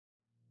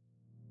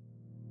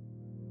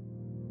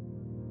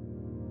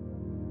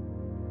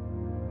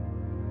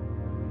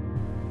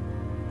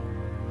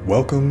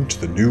Welcome to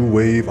the New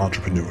Wave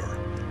Entrepreneur,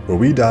 where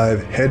we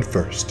dive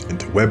headfirst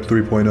into Web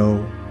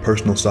 3.0,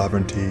 personal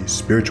sovereignty,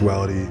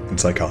 spirituality,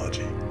 and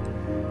psychology.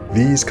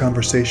 These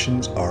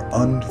conversations are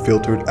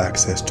unfiltered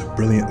access to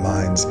brilliant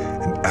minds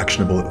and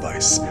actionable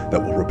advice that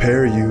will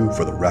prepare you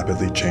for the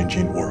rapidly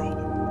changing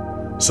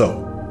world.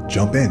 So,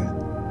 jump in.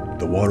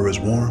 The water is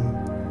warm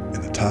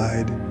and the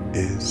tide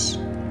is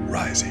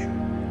rising.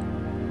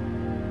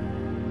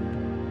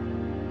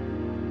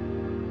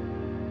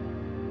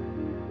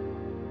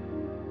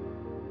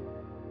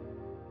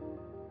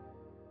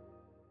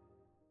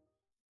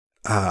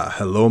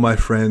 Hello, my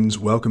friends.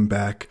 Welcome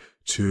back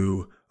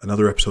to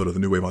another episode of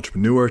the New Wave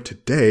Entrepreneur.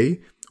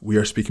 Today, we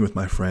are speaking with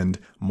my friend,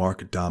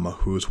 Mark Dhamma,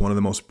 who is one of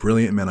the most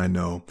brilliant men I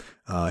know.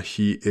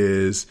 He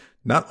is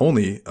not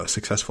only a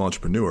successful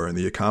entrepreneur in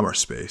the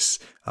e-commerce space,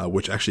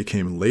 which actually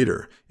came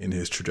later in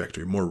his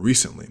trajectory, more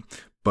recently,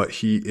 but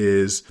he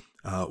is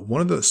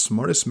one of the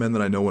smartest men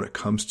that I know when it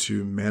comes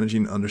to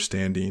managing and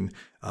understanding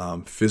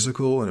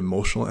physical and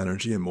emotional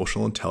energy,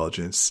 emotional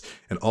intelligence,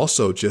 and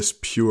also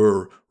just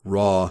pure,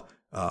 raw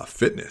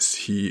fitness.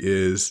 He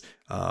is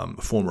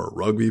a former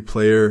rugby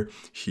player.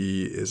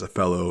 He is a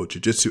fellow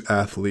jiu-jitsu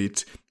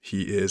athlete.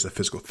 He is a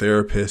physical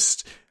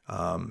therapist.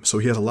 So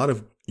he has a lot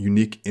of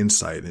unique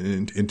insight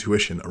and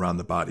intuition around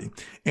the body.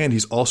 And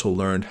he's also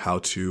learned how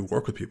to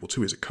work with people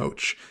too. He's a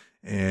coach.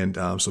 And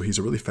so he's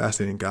a really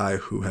fascinating guy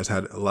who has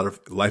had a lot of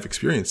life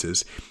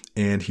experiences.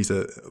 And he's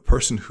a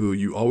person who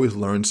you always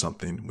learn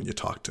something when you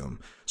talk to him.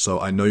 So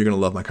I know you're going to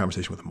love my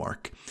conversation with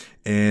Mark.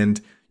 And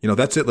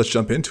that's it. Let's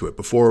jump into it.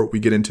 Before we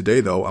get in today,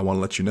 though, I want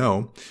to let you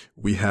know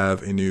we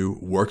have a new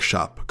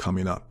workshop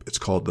coming up. It's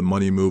called the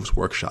Money Moves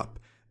Workshop.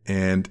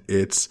 And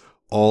it's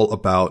all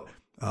about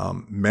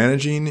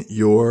managing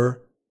your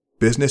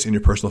business and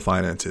your personal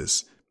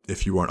finances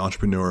if you are an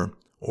entrepreneur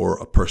or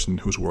a person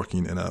who's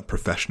working in a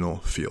professional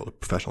field, a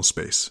professional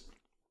space.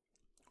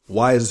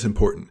 Why is this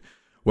important?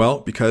 Well,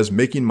 because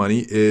making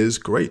money is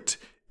great.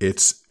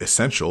 It's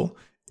essential.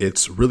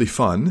 It's really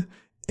fun.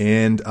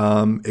 And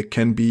it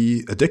can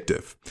be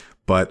addictive.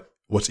 But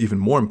what's even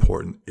more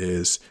important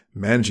is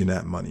managing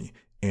that money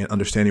and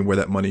understanding where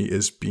that money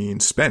is being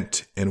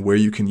spent and where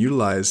you can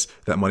utilize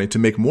that money to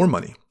make more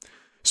money.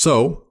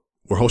 So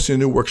we're hosting a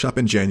new workshop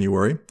in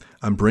January.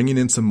 I'm bringing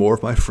in some more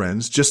of my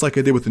friends, just like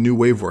I did with the New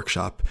Wave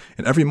workshop.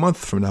 And every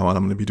month from now on,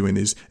 I'm going to be doing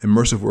these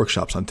immersive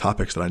workshops on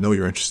topics that I know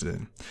you're interested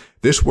in.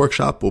 This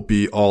workshop will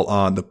be all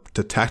on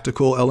the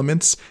tactical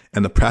elements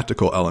and the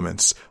practical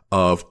elements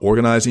of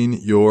organizing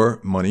your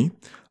money,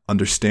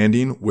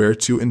 understanding where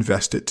to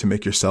invest it to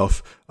make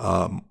yourself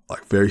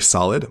very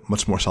solid,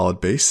 much more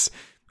solid base,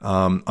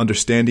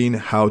 understanding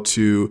how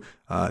to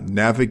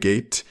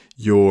navigate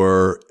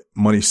your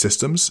money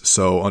systems.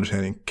 So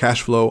understanding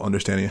cash flow,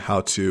 understanding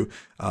how to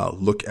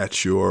look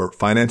at your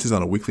finances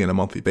on a weekly and a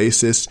monthly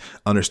basis,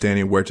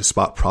 understanding where to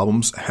spot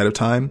problems ahead of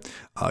time,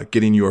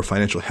 getting your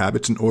financial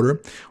habits in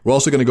order. We're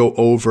also going to go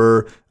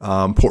over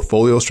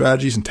portfolio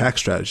strategies and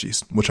tax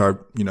strategies, which are,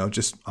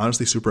 just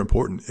honestly super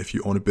important if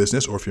you own a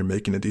business or if you're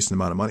making a decent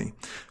amount of money.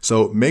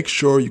 So make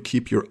sure you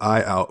keep your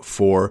eye out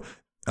for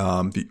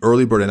the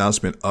early bird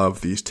announcement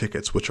of these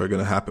tickets, which are going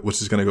to happen, which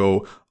is going to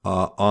go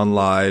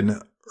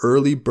online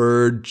early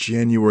bird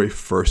January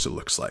 1st, it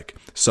looks like.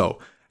 So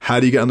how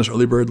do you get on this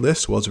early bird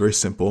list? Well, it's very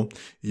simple.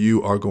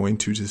 You are going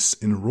to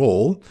just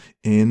enroll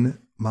in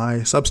my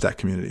Substack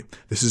community.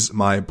 This is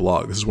my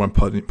blog. This is where I'm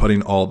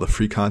putting all the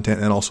free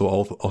content and also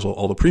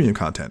all the premium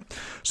content.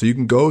 So you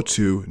can go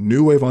to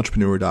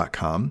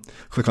newwaveentrepreneur.com,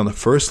 click on the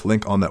first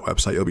link on that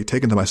website. You'll be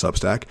taken to my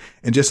Substack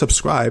and just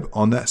subscribe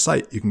on that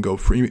site. You can go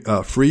free,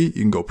 you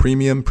can go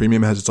premium.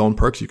 Premium has its own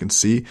perks you can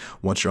see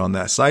once you're on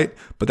that site,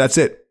 but that's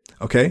it.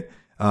 Okay.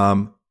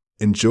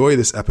 Enjoy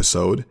this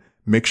episode.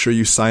 Make sure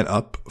you sign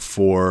up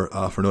for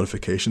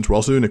notifications. We're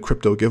also doing a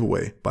crypto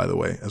giveaway, by the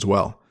way, as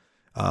well.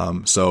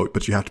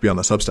 But you have to be on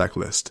the Substack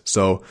list.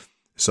 So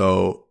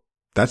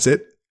that's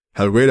it.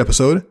 Have a great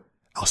episode.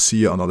 I'll see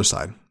you on the other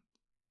side.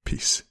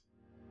 Peace.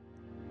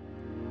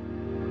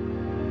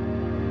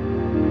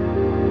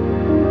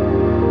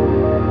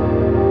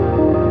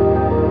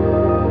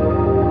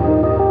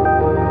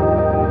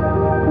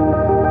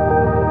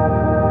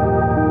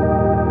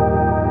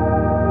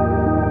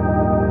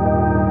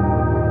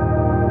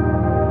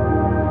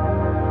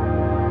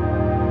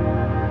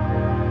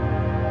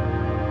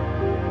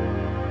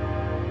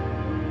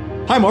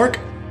 Hi, Mark.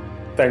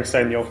 Thanks,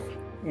 Daniel.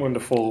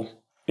 Wonderful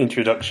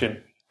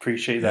introduction.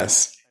 Appreciate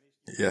that.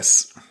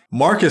 Yes.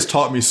 Mark has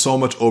taught me so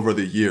much over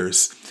the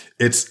years.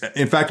 It's,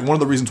 in fact, one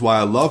of the reasons why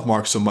I love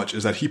Mark so much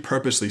is that he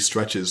purposely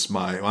stretches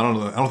I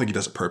don't think he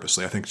does it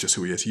purposely. I think it's just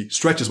who he is. He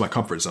stretches my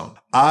comfort zone.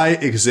 I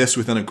exist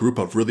within a group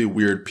of really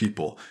weird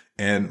people.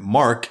 And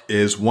Mark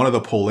is one of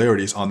the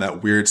polarities on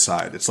that weird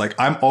side. It's like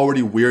I'm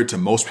already weird to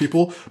most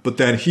people, but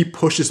then he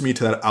pushes me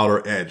to that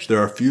outer edge. There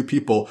are a few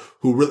people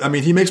who really, I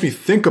mean, he makes me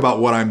think about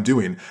what I'm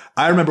doing.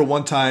 I remember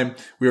one time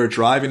we were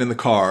driving in the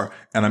car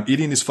and I'm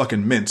eating these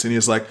fucking mints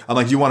and I'm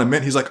like, you want a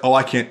mint? He's like, oh,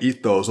 I can't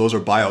eat those. Those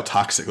are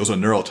biotoxic. Those are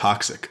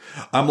neurotoxic.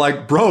 I'm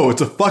like, bro,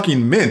 it's a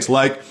fucking mint.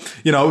 Like,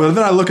 you know, and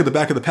then I look at the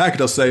back of the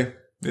package, I'll say,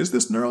 is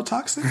this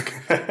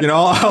neurotoxic? You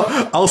know,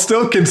 I'll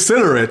still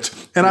consider it.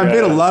 And I've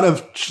made a lot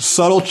of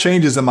subtle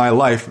changes in my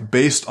life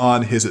based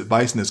on his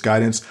advice and his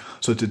guidance.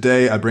 So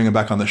today I bring him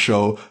back on the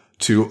show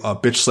to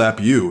bitch slap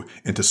you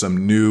into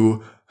some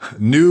new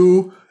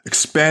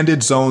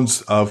expanded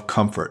zones of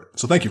comfort.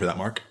 So thank you for that,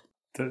 Mark.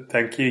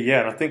 Thank you. Yeah.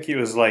 And I think it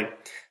was like,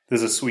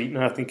 there's a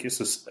sweetener. I think it's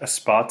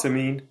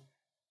aspartame,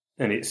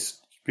 and it's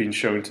been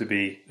shown to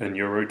be a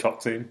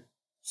neurotoxin.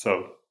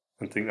 So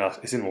I think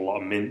that it's in a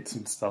lot of mints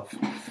and stuff.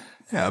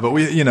 Yeah, but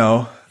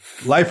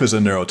life is a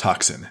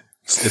neurotoxin.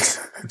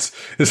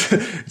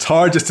 It's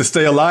hard just to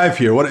stay alive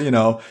here.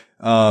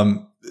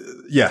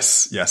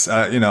 Yes.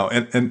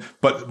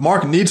 But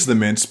Mark needs the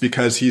mints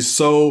because he's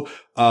so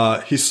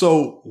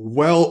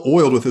well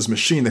oiled with his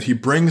machine that he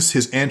brings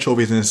his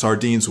anchovies and his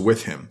sardines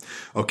with him.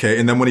 Okay.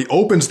 And then when he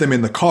opens them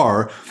in the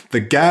car, the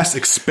gas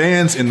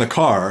expands in the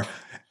car.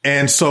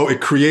 And so it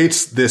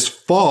creates this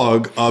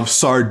fog of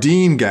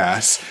sardine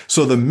gas.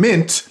 So the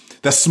mint,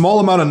 that small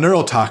amount of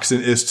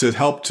neurotoxin, is to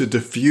help to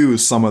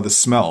diffuse some of the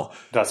smell.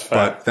 That's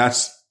fair. But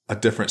that's a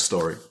different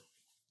story.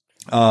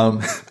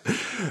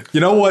 You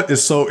know what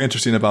is so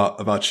interesting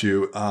about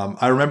you?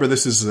 I remember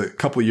this is a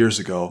couple of years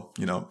ago,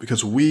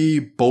 because we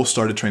both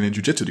started training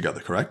jiu-jitsu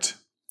together, correct?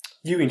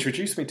 You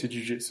introduced me to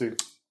jiu-jitsu.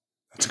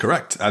 That's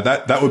correct.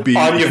 That would be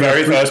on your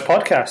very first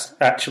podcast,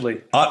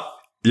 actually.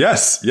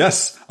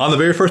 Yes. On the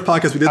very first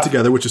podcast we did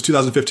together, which is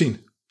 2015.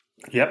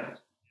 Yep.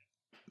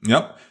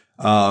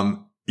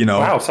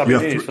 Wow, so I've been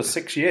doing it for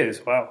 6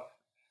 years. Wow.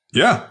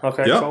 Yeah.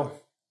 Okay, cool.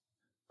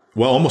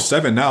 Well, almost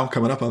 7 now,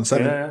 coming up on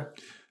 7.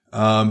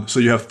 Yeah. So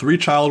you have 3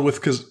 children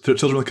with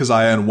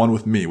Keziah and 1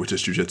 with me, which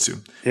is jiu-jitsu.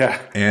 Yeah.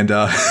 And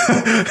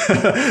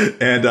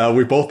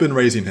we've both been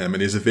raising him,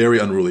 and he's a very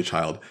unruly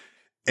child.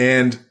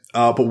 And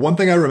but one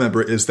thing I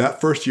remember is that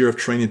first year of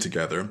training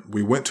together,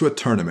 we went to a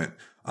tournament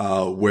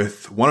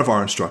with one of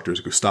our instructors,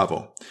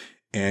 Gustavo.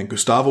 And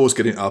Gustavo was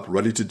getting up,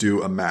 ready to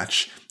do a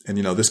match. And,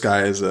 this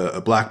guy is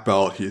a black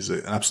belt. He's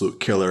an absolute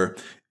killer.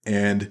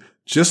 And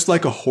just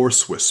like a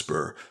horse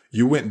whisperer,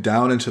 you went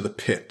down into the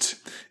pit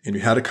and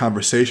you had a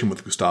conversation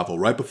with Gustavo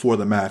right before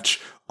the match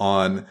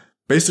on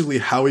basically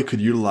how he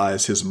could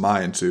utilize his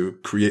mind to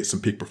create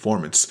some peak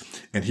performance.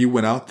 And he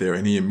went out there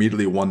and he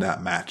immediately won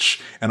that match.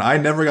 And I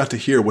never got to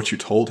hear what you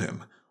told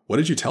him. What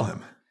did you tell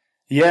him?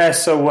 Yeah,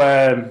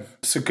 so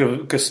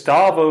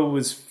Gustavo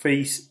was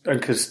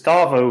and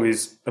Gustavo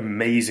is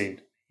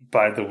amazing,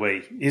 by the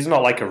way. He's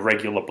not like a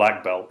regular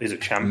black belt. He's a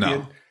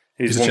champion. No,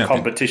 he's won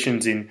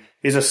competitions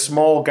he's a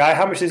small guy.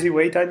 How much does he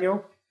weigh,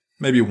 Daniel?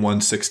 Maybe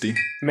 160.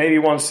 Maybe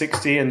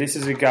 160, and this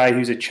is a guy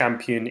who's a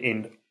champion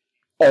in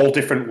all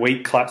different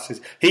weight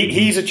classes.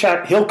 He's a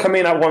champ. He'll come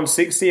in at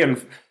 160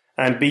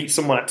 and beat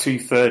someone at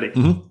 230.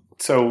 Mm-hmm.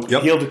 So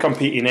he'll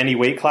compete in any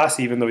weight class,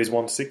 even though he's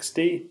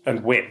 160,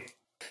 and win.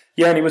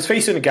 Yeah, and he was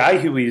facing a guy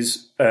who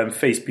he's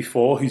faced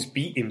before, who's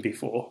beat him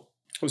before.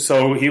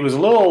 So he was a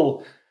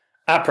little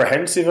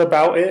apprehensive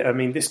about it. I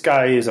mean, this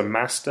guy is a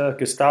master.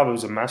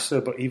 Gustavo's a master,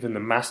 but even the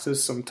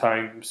masters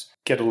sometimes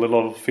get a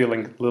little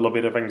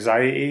bit of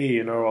anxiety,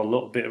 a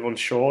little bit of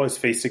unsure. He's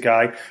faced a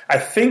guy. I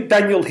think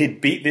Daniel had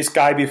beat this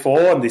guy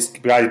before, and this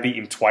guy beat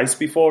him twice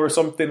before or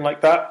something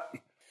like that.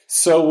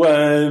 So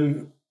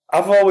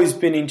I've always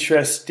been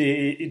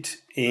interested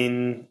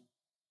in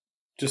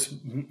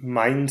just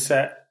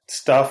mindset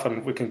stuff,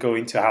 and we can go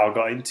into how I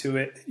got into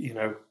it,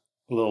 a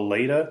little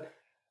later.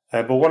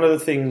 But one of the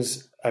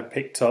things I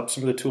picked up,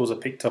 some of the tools I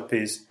picked up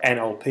is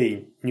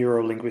NLP,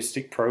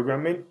 Neuro-Linguistic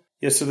Programming.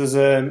 Yeah, so there's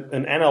an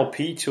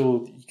NLP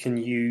tool you can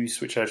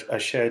use, which I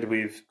shared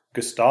with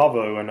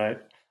Gustavo, and I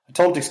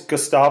told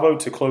Gustavo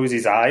to close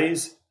his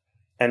eyes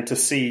and to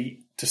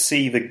see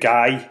the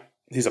guy,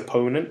 his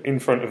opponent, in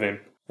front of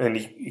him.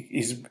 And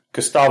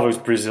Gustavo's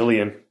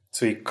Brazilian,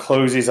 so he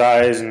closed his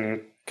eyes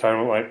and kind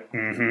of like,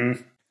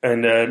 mm-hmm.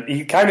 And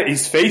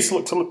his face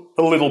looked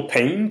a little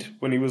pained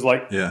when he was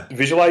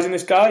visualizing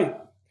this guy.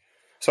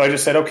 So I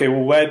just said, okay,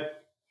 well,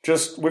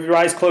 just with your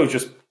eyes closed,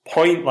 just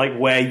point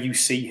where you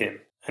see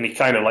him. And he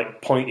kind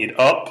of pointed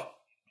up,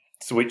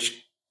 so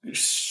which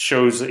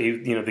shows that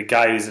the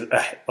guy is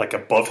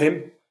above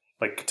him,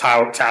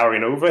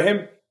 towering over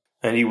him.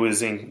 And he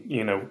was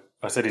in,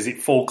 I said, is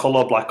it full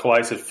color, black or white?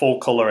 I said full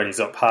color, and he's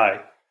up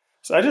high.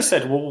 So I just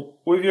said, well,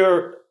 with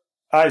your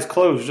eyes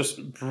closed,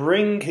 just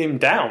bring him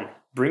down.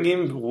 Bring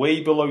him way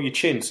below your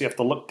chin, so you have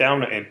to look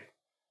down at him.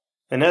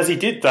 And as he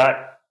did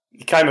that,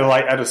 he kind of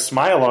had a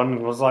smile on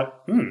and was like,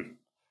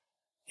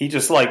 He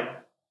just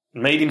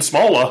made him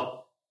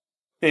smaller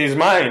in his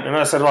mind. And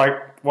I said,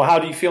 well, how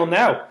do you feel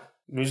now?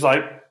 And he's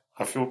like,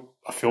 I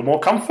feel more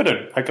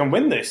confident. I can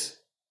win this.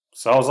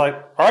 So I was like,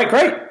 all right,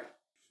 great.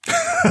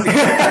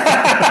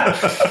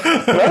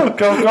 Well,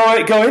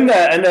 go in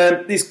there.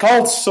 And it's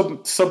called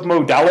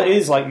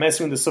submodalities, like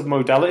messing with the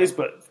submodalities.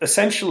 But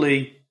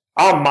essentially,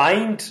 our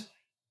mind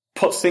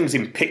puts things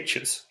in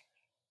pictures.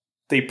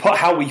 They put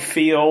how we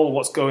feel,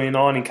 what's going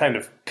on in kind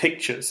of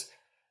pictures.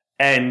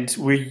 And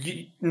we're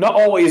not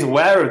always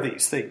aware of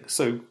these things.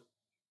 So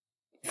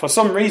for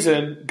some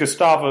reason,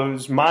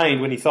 Gustavo's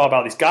mind, when he thought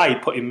about this guy,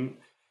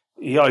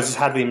 he always just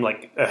had him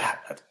like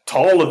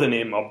taller than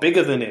him or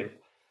bigger than him.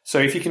 So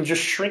if you can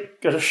just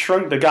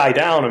shrunk the guy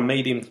down and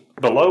made him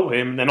below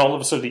him, then all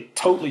of a sudden it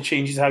totally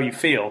changes how you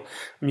feel.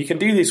 And you can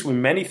do this with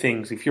many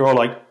things.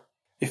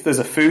 If there's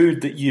a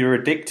food that you're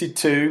addicted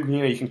to,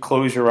 you can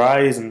close your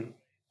eyes and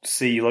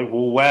see, like,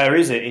 well, where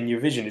is it in your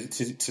vision? Is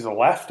it to the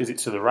left? Is it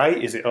to the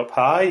right? Is it up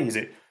high? Is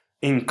it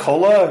in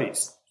color?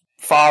 It's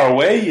far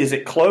away? Is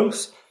it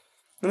close?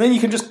 And then you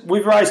can just,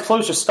 with your eyes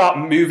closed, just start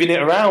moving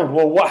it around.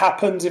 Well, what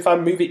happens if I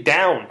move it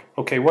down?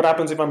 Okay, what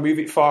happens if I move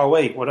it far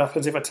away? What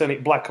happens if I turn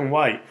it black and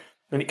white?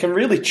 And it can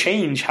really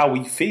change how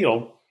we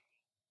feel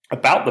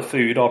about the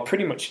food, or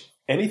pretty much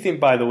anything,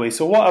 by the way.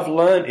 So what I've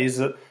learned is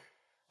that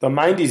the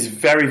mind is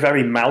very,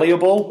 very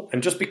malleable.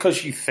 And just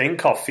because you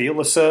think or feel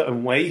a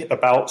certain way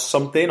about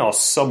something or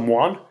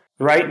someone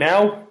right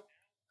now,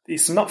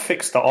 it's not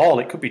fixed at all.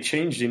 It could be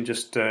changed in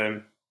just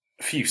a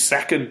few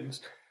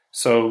seconds.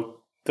 So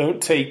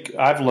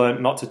I've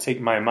learned not to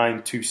take my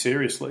mind too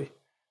seriously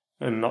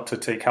and not to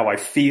take how I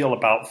feel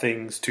about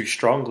things too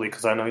strongly,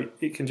 because I know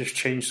it can just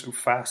change so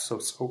fast.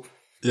 So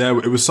yeah,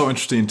 it was so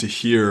interesting to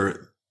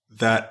hear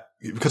that,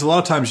 because a lot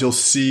of times you'll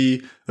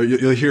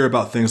hear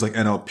about things like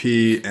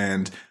NLP,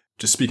 and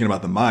just speaking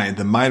about the mind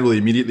will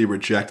immediately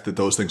reject that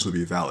those things would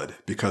be valid,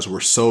 because we're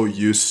so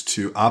used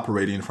to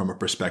operating from a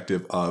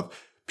perspective of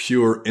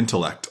pure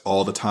intellect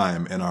all the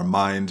time, and our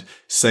mind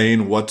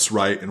saying what's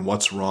right and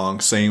what's wrong,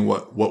 saying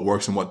what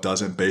works and what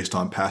doesn't based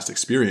on past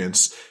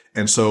experience.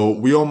 And so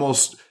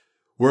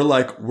we're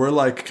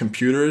like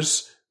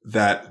computers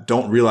that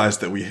don't realize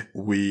that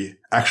we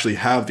actually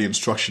have the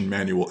instruction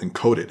manual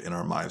encoded in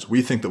our minds.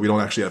 We think that we don't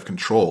actually have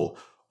control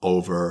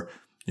over,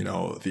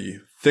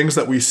 the things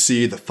that we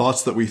see, the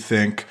thoughts that we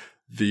think,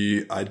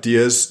 the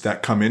ideas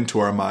that come into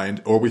our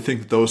mind, or we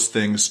think that those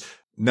things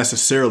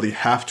necessarily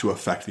have to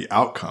affect the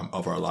outcome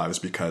of our lives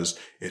because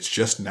it's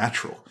just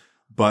natural.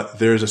 But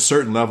there's a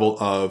certain level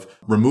of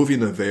removing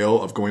the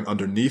veil, of going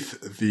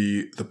underneath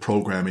the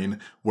programming,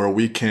 where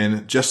we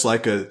can, just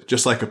like a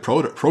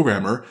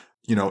programmer,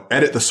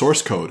 edit the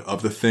source code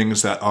of the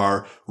things that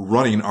are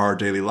running our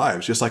daily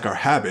lives. Just like our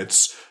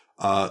habits,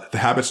 the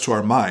habits to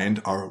our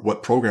mind are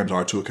what programs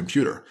are to a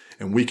computer.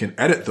 And we can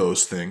edit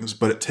those things,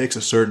 but it takes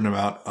a certain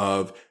amount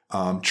of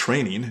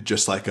training,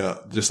 just like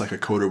a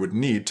coder would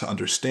need to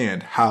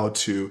understand how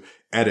to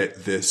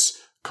edit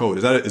this code.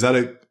 Is that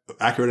an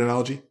accurate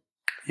analogy?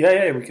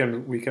 Yeah, we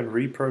can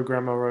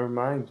reprogram our own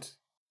mind.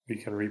 We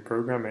can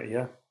reprogram it.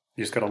 Yeah,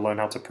 you just got to learn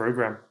how to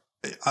program.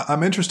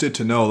 I'm interested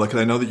to know, like,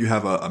 I know that you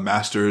have a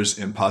master's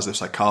in positive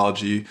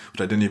psychology,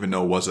 which I didn't even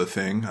know was a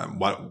thing.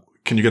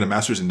 Can you get a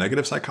master's in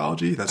negative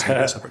psychology? That's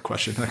a separate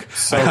question.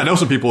 I know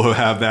some people who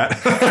have that.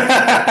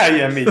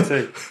 Yeah, me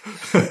too.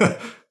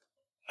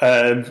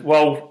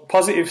 Well,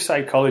 positive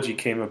psychology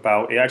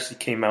it actually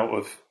came out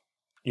of,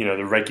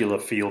 the regular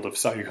field of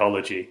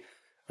psychology.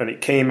 And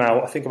it came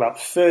out, I think, about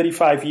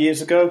 35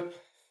 years ago.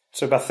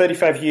 So about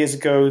 35 years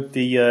ago,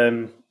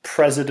 the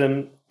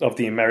president of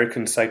the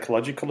American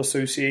Psychological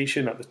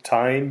Association at the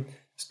time,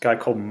 this guy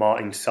called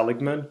Martin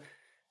Seligman.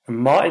 And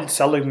Martin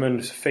Seligman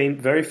is a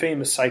very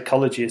famous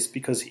psychologist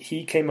because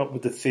he came up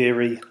with the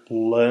theory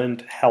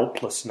learned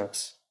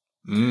helplessness.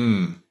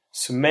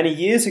 So many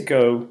years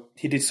ago,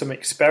 he did some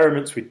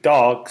experiments with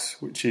dogs,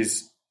 which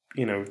is,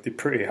 they're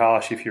pretty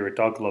harsh if you're a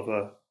dog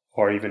lover,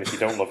 or even if you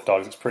don't love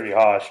dogs, it's pretty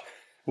harsh.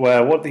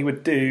 Where what they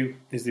would do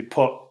is they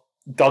put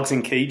dogs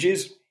in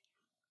cages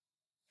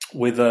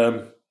with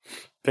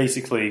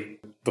basically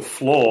the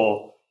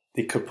floor.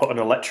 They could put an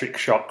electric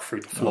shock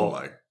through the floor. Oh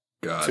my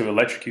God. To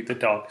electrocute the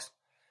dogs.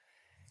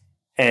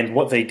 And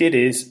what they did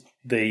is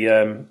they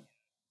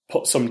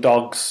put some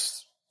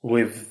dogs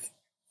with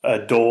a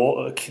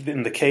door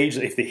in the cage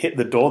that if they hit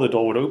the door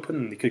would open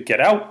and they could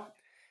get out.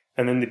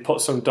 And then they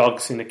put some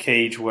dogs in a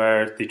cage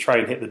where they try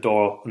and hit the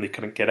door and they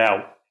couldn't get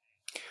out.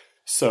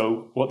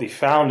 So what they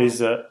found is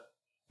that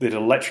they'd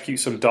electrocute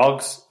some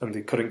dogs and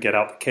they couldn't get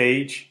out the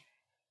cage.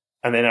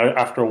 And then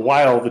after a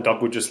while, the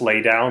dog would just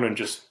lay down and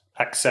just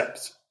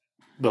accept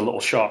the little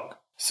shock.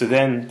 So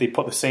then they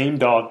put the same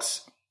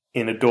dogs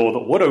in a door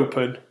that would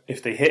open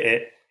if they hit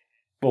it.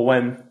 But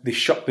when they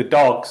shocked the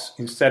dogs,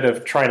 instead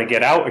of trying to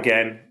get out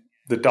again,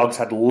 the dogs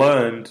had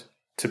learned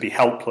to be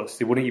helpless.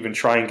 They wouldn't even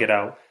try and get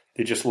out.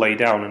 They just lay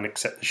down and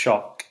accept the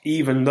shock,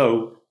 even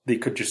though they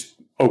could just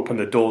open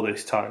the door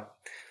this time.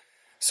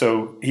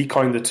 So he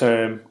coined the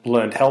term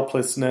learned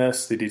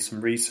helplessness. They did some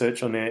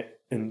research on it,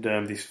 and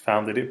they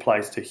found that it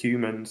applies to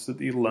humans, that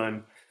they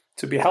learn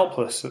to be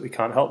helpless, that they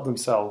can't help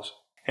themselves.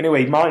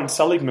 Anyway, Martin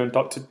Seligman,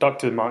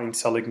 Dr. Martin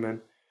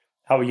Seligman,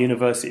 out of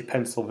University of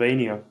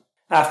Pennsylvania,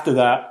 after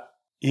that,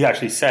 he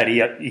actually said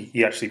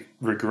he actually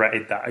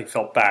regretted that. He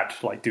felt bad,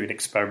 like doing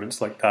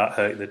experiments like that,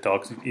 hurting the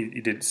dogs. He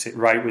didn't sit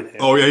right with him.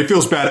 Oh yeah, he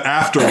feels bad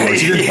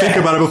afterwards. He didn't think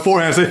about it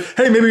beforehand. Say,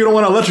 hey, maybe you don't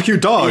want to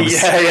electrocute dogs.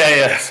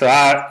 Yeah. So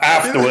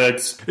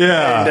afterwards,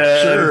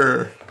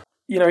 sure.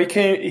 You know,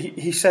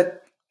 he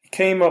said he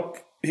came up.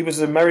 He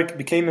was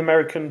became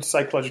American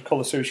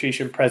Psychological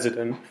Association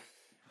president.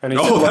 And he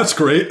said, that's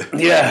great.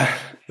 Yeah.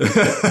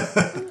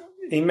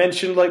 He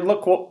mentioned, like,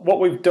 look, what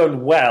we've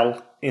done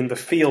well in the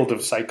field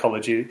of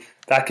psychology,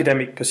 the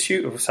academic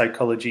pursuit of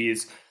psychology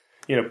is,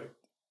 you know,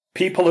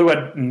 people who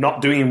are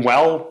not doing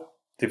well,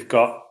 they've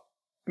got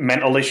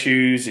mental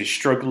issues, is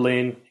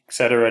struggling,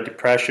 etc.,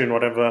 depression,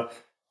 whatever.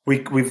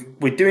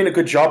 We're doing a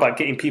good job at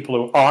getting people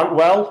who aren't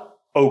well,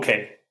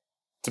 okay,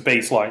 to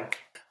baseline.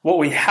 What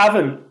we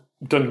haven't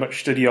done much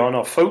study on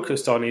or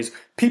focused on is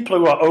people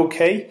who are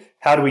okay,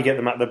 how do we get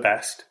them at the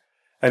best?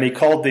 And he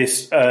called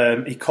this,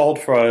 he called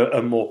for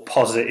a more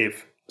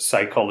positive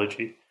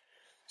psychology.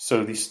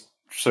 So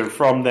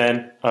from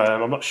then,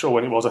 I'm not sure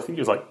when it was, I think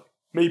it was like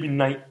maybe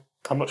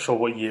I'm not sure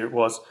what year it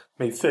was,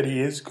 maybe 30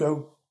 years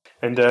ago.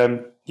 And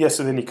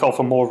so then he called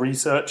for more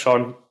research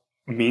on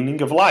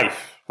meaning of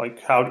life. Like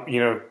how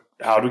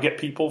do we get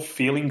people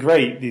feeling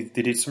great?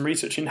 They did some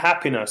research in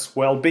happiness,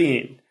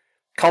 well-being,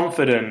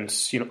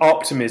 confidence,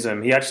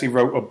 optimism. He actually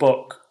wrote a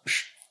book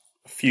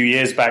a few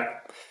years back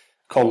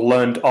called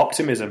Learned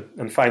Optimism,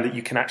 and find that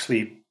you can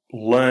actually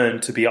learn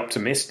to be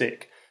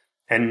optimistic.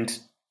 And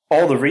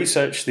all the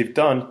research they've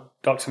done,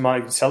 Dr.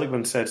 Martin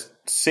Seligman said,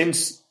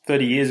 since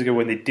 30 years ago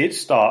when they did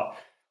start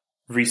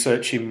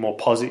researching more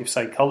positive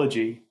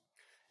psychology,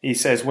 he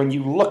says when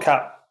you look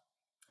at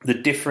the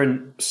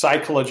different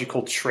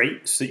psychological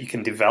traits that you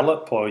can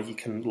develop or you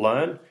can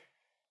learn,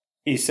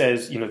 he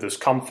says, there's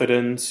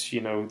confidence,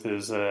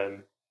 there's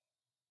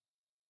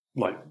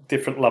like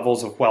different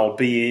levels of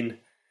well-being.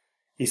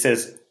 He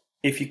says,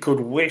 if you could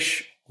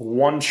wish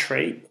one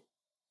trait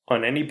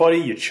on anybody,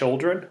 your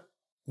children,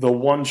 the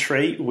one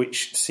trait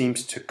which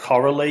seems to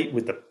correlate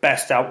with the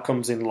best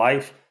outcomes in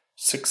life,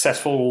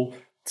 successful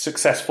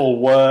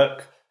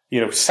work,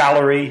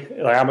 salary,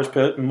 like how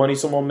much money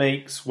someone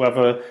makes,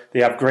 whether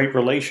they have great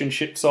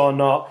relationships or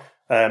not,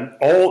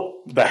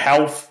 all the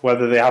health,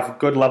 whether they have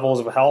good levels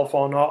of health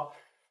or not,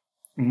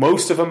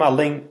 most of them are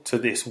linked to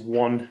this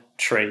one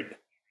trait,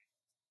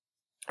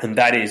 and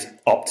that is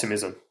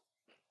optimism.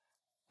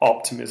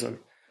 Optimism.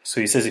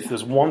 So he says if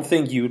there's one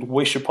thing you would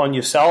wish upon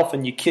yourself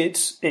and your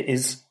kids, it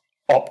is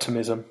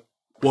optimism.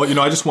 Well,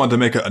 I just wanted to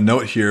make a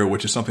note here,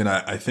 which is something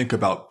I think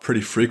about pretty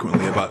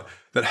frequently, about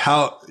that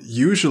how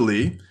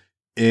usually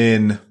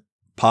in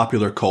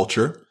popular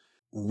culture,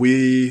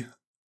 we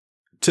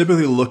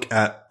typically look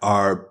at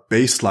our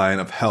baseline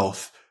of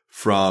health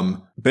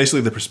from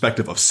basically the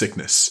perspective of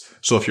sickness.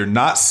 So if you're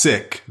not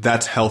sick,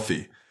 that's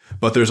healthy.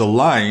 But there's a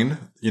line,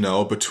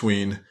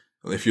 between,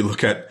 if you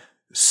look at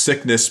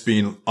sickness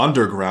being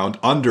underground,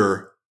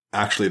 under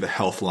actually the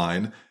health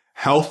line,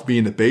 health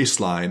being the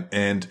baseline,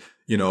 and,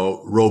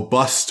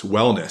 robust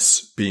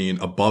wellness being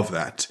above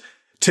that.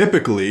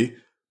 Typically,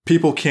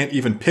 people can't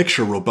even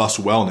picture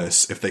robust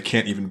wellness if they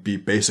can't even be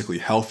basically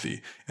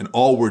healthy. And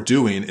all we're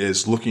doing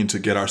is looking to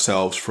get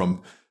ourselves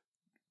from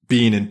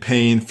being in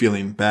pain,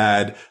 feeling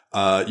bad,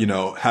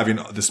 having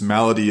this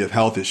malady of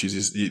health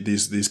issues,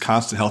 these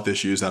constant health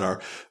issues that are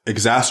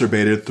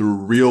exacerbated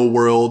through real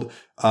world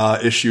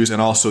issues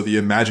and also the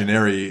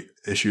imaginary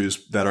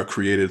issues that are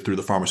created through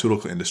the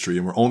pharmaceutical industry.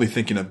 And we're only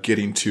thinking of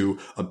getting to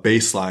a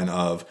baseline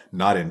of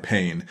not in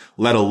pain,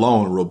 let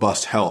alone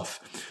robust health.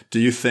 Do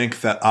you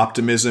think that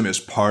optimism is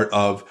part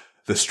of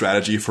the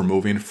strategy for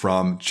moving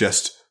from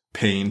just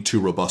pain to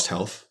robust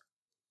health?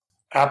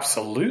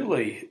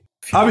 Absolutely.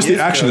 Obviously,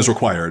 action is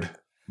required,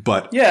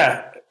 but...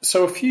 Yeah.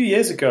 So a few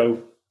years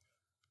ago,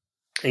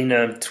 in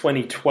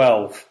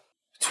 2012,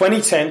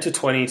 2010 to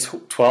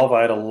 2012,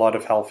 I had a lot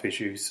of health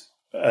issues.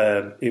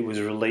 It was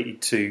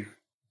related to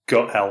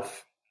gut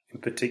health,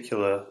 in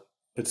particular,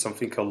 with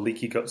something called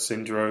leaky gut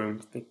syndrome.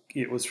 I think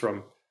it was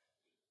from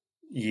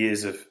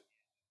years of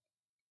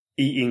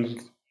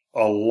eating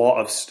a lot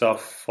of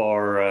stuff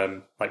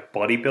for like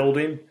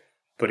bodybuilding,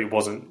 but it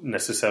wasn't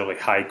necessarily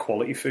high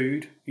quality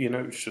food. It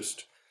was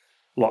just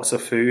lots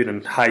of food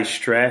and high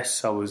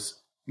stress. I was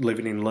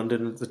living in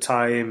London at the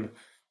time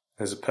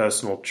as a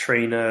personal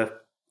trainer.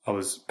 I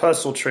was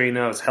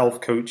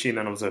health coaching,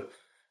 and I was a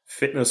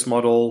fitness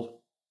model.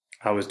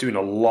 I was doing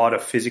a lot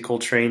of physical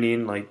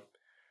training, like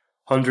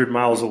 100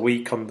 miles a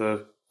week on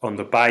the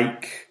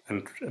bike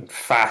and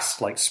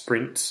fast, like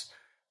sprints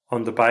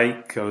on the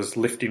bike. I was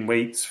lifting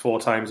weights 4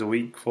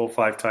 or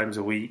 5 times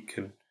a week,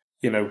 and,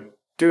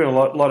 doing a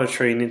lot of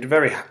training,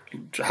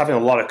 having a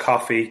lot of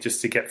coffee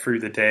just to get through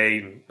the day.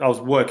 And I was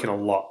working a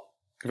lot,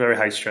 very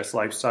high stress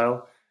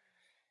lifestyle.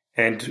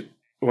 And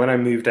when I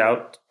moved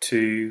out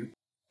to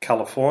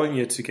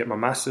California to get my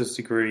master's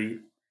degree,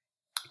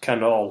 it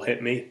kind of all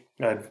hit me.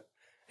 I had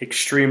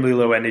extremely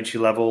low energy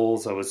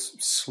levels. I was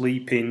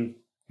sleeping,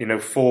 4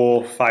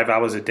 or 5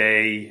 hours a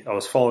day. I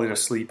was falling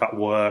asleep at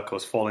work. I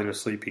was falling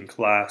asleep in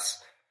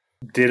class.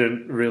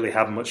 Didn't really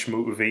have much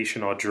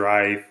motivation or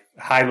drive.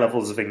 high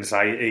levels of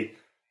anxiety,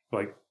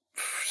 like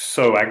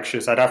so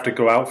anxious. I'd have to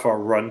go out for a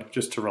run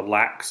just to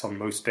relax on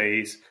most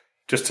days,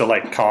 just to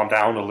like calm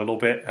down a little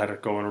bit.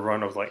 I'd go on a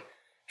run. I was like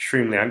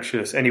extremely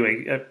anxious.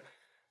 Anyway,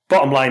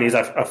 bottom line is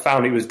I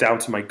found it was down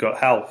to my gut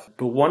health.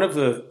 But one of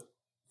the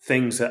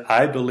things that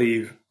I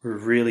believe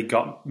really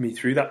got me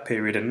through that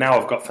period, and now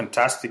I've got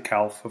fantastic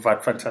health, I've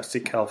had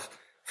fantastic health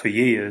for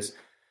years,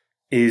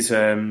 is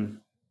in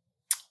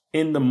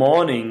the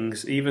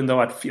mornings, even though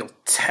I'd feel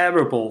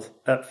terrible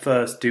at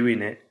first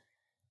doing it,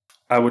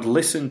 I would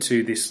listen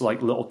to this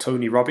like little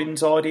Tony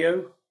Robbins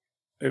audio.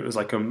 It was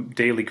like a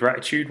daily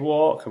gratitude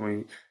walk, and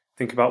we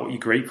think about what you're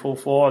grateful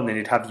for, and then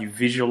it'd have you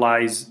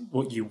visualize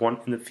what you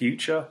want in the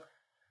future.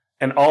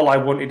 And all I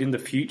wanted in the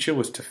future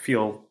was to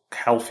feel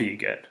healthy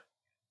again,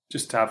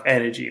 just to have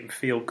energy and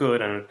feel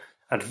good. And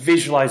I'd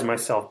visualize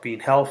myself being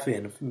healthy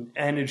and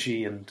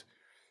energy and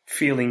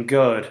feeling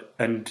good.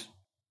 And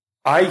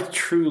I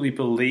truly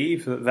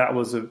believe that that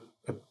was a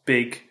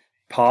big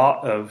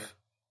part of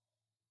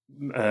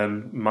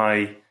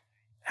my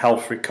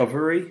health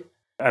recovery.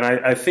 And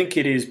I think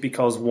it is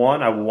because,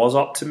 one, I was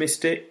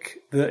optimistic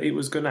that it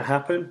was going to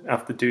happen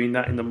after doing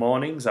that in the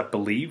mornings. I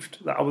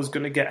believed that I was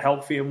going to get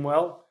healthy and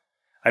well.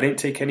 I didn't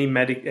take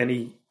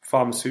any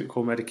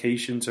pharmaceutical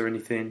medications or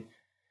anything.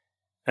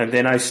 And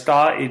then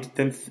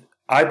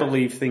I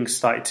believe things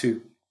started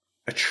to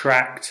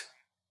attract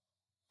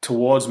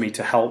towards me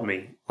to help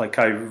me. Like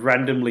I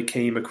randomly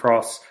came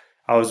across,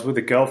 I was with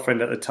a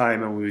girlfriend at the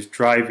time and we was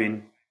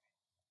driving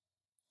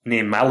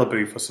near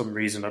Malibu for some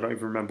reason. I don't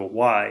even remember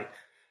why.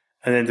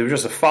 And then there was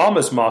just a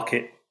farmer's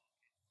market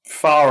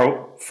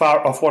far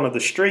off one of the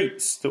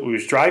streets that we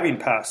was driving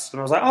past. And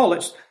I was like, oh,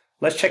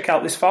 let's check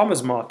out this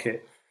farmer's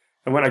market.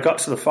 And when I got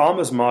to the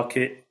farmer's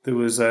market, there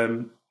was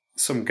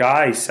some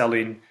guy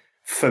selling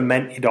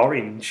fermented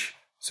orange.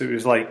 So it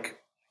was like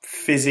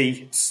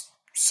fizzy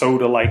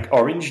soda-like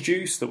orange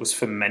juice that was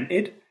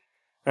fermented.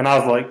 And I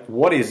was like,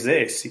 what is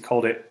this? He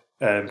called it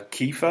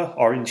kefir,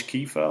 orange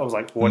kefir. I was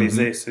like, what is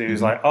this? And he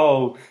was like,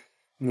 oh,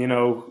 he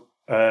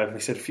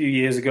said a few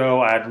years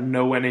ago, I had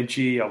no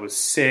energy. I was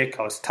sick.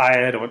 I was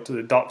tired. I went to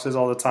the doctors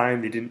all the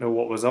time. They didn't know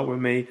what was up with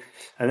me.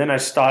 And then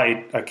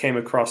I came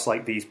across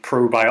like these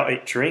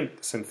probiotic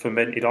drinks and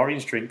fermented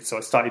orange drinks. So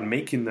I started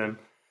making them,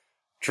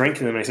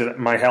 drinking them. And he said,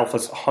 my health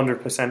has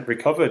 100%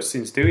 recovered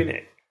since doing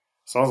it.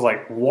 So I was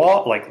like,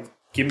 what? Like,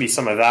 give me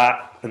some of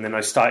that. And then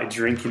I started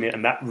drinking it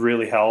and that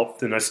really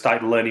helped. And I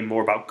started learning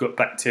more about gut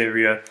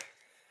bacteria.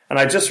 And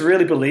I just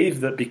really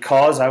believe that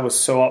because I was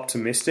so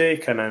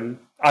optimistic, and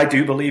I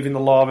do believe in the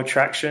law of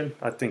attraction.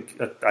 I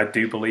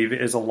do believe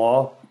it is a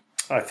law.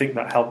 I think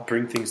that helped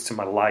bring things to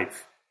my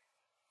life,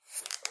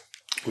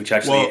 which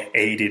actually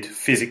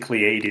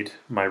physically aided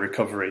my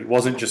recovery. It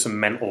wasn't just a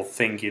mental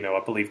thing,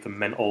 I believe the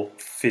mental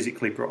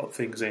physically brought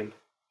things in.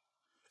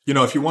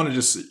 If you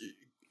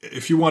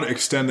want to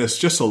extend this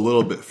just a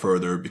little bit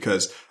further,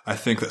 because I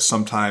think that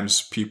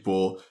sometimes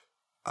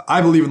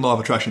I believe in law of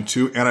attraction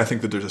too, and I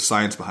think that there's a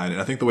science behind it.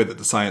 I think the way that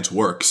the science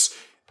works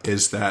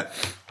is that,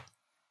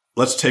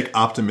 let's take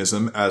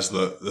optimism as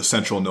the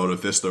central note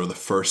of this, or the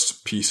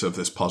first piece of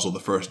this puzzle, the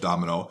first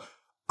domino.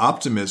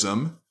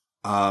 Optimism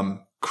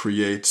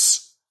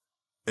creates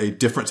a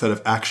different set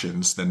of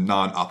actions than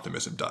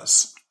non-optimism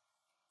does.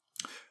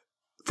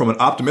 From an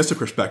optimistic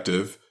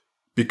perspective,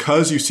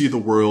 because you see the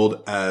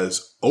world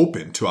as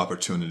open to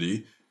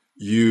opportunity,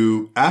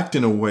 you act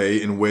in a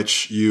way in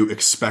which you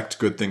expect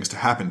good things to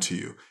happen to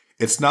you.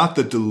 It's not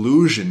the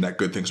delusion that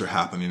good things are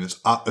happening. It's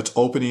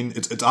operating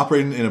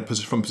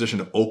from a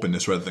position of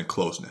openness rather than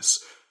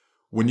closeness.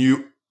 When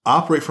you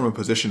operate from a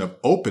position of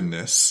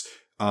openness,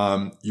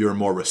 you're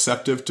more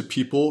receptive to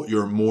people.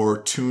 You're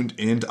more tuned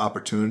into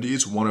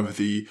opportunities. One of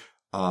the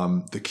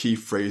key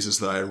phrases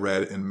that I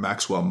read in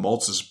Maxwell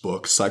Maltz's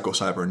book,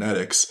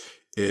 Psycho-Cybernetics,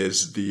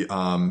 is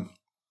I'm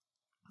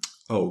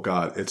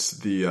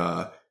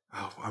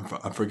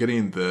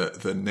forgetting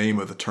the name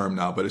of the term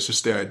now, but it's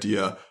just the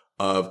idea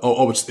of,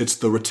 it's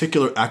the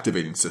reticular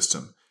activating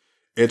system.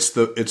 It's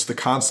the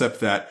concept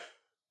that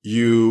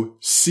you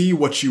see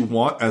what you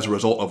want as a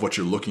result of what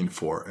you're looking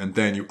for, and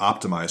then you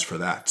optimize for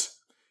that.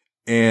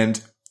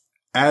 And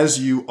as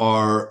you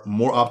are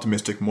more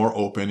optimistic, more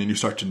open, and you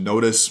start to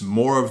notice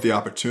more of the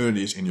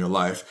opportunities in your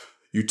life,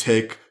 you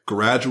take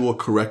gradual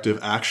corrective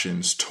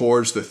actions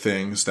towards the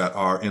things that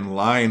are in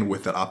line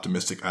with that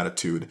optimistic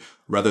attitude,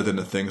 rather than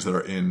the things that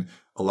are in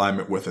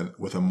alignment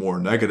with a more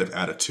negative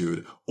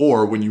attitude.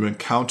 Or when you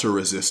encounter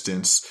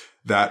resistance,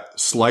 that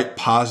slight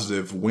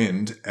positive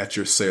wind at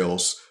your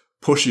sails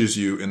pushes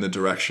you in the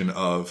direction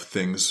of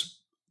things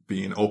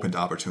being open to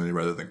opportunity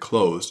rather than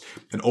closed.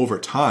 And over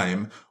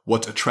time,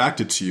 what's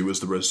attracted to you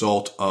is the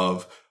result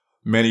of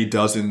many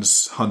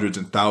dozens, hundreds,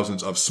 and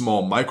thousands of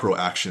small micro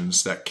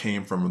actions that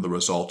came from the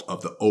result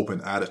of the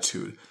open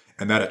attitude.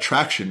 And that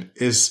attraction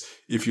is,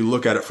 if you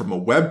look at it from a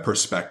web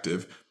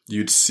perspective,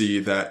 you'd see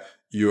that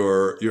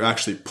you're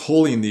actually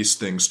pulling these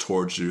things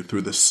towards you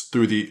through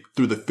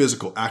the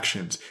physical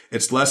actions.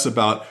 It's less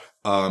about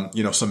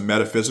some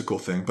metaphysical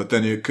thing, but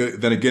then it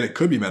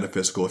could be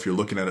metaphysical if you're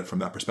looking at it from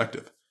that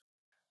perspective.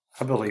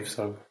 I believe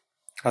so.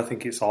 I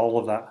think it's all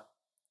of that.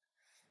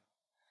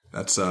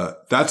 That's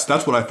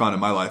what I found in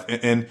my life.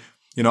 And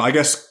I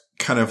guess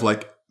kind of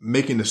like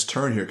making this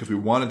turn here because we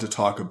wanted to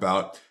talk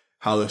about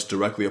how this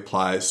directly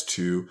applies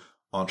to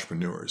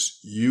entrepreneurs.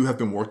 You have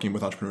been working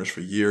with entrepreneurs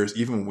for years.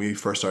 Even when we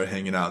first started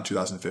hanging out in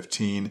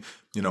 2015,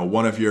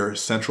 one of your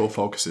central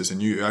focuses,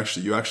 and you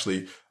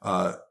actually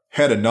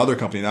had another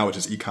company now, which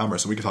is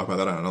e-commerce, and we can talk about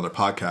that on another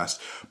podcast.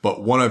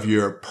 But one of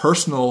your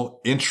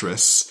personal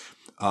interests,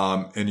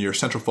 and your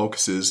central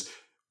focuses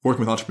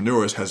working with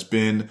entrepreneurs has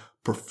been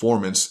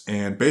performance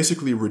and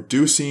basically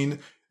reducing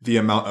the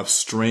amount of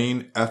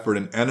strain, effort,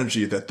 and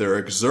energy that they're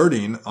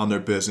exerting on their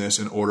business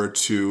in order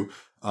to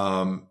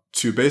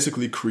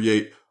basically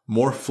create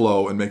more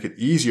flow and make it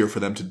easier for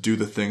them to do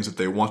the things that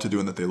they want to do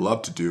and that they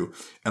love to do.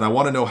 And I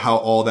want to know how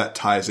all that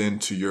ties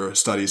into your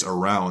studies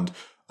around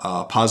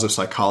positive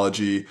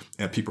psychology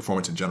and peak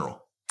performance in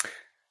general.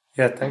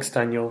 Yeah, thanks,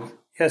 Daniel.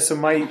 Yeah, so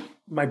my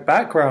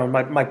background,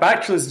 my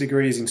bachelor's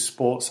degree is in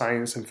sports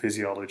science and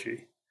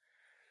physiology.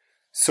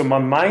 So my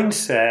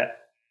mindset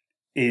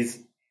is,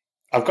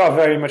 I've got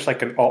very much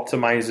like an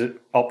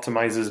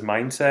optimizer's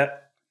mindset,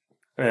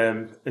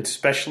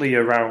 especially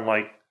around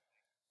like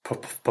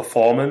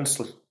performance,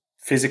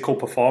 physical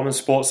performance.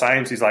 Sports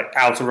science is like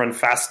how to run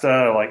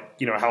faster, like,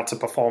 how to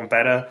perform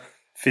better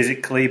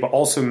physically, but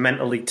also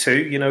mentally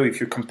too. If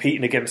you're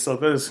competing against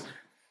others,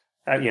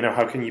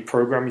 how can you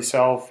program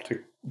yourself to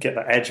get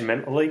that edge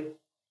mentally?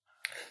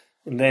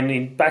 And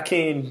then back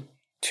in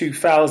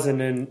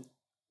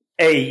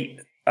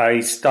 2008,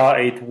 I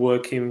started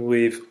working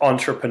with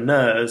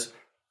entrepreneurs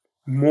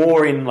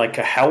more in like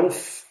a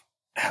health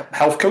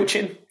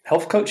coaching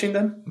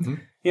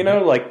them,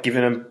 like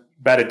giving them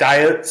better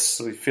diets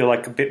so they feel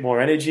like a bit more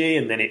energy.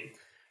 And then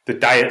the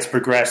diets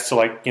progress to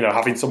like,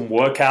 having some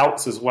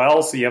workouts as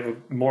well. So you have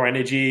more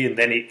energy, and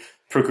then it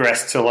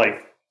progressed to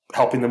like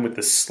helping them with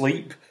the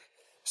sleep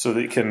so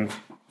they can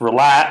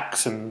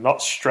relax and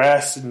not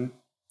stress. And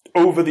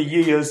over the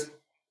years,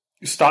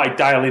 you started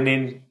dialing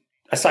in.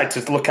 I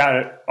started to look at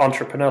an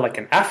entrepreneur like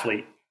an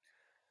athlete.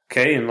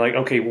 Okay. And like,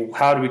 okay, well,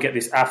 how do we get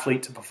this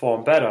athlete to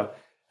perform better?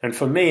 And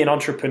for me, an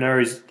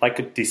entrepreneur is like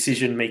a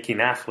decision-making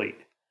athlete.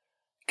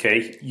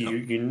 Okay.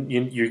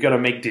 You're going to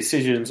make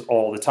decisions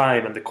all the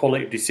time, and the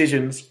quality of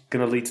decisions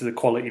going to lead to the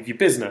quality of your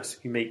business.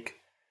 You make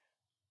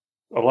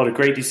a lot of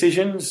great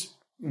decisions,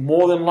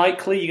 more than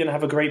likely you're going to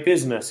have a great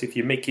business. If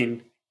you're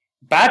making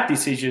bad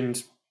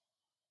decisions,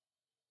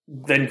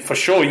 then for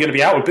sure you're going to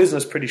be out of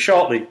business pretty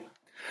shortly.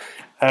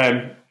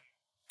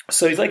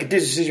 So he's like a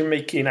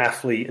decision-making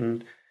athlete,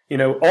 and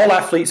all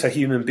athletes are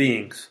human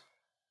beings,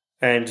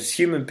 and as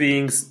human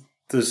beings,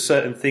 there's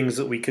certain things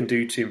that we can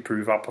do to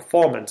improve our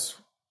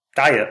performance.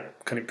 Diet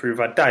can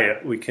improve our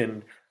diet. We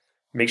can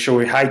make sure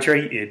we're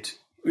hydrated.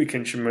 We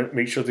can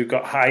make sure we've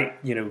got high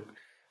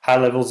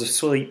levels of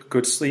sleep,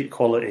 good sleep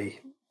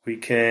quality. We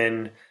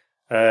can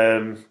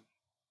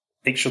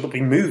make sure that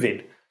we're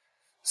moving,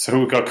 so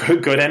we've got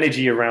good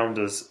energy around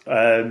us.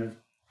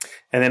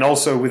 And then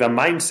also with our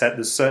mindset,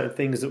 there's certain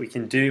things that we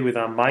can do with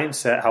our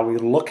mindset, how we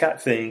look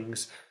at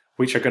things,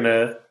 which are going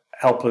to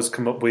help us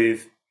come up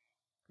with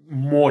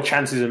more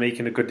chances of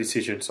making a good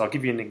decision. So I'll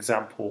give you an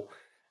example.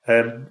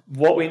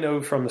 What we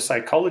know from the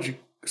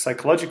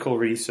psychological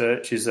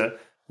research is that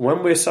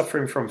when we're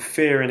suffering from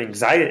fear and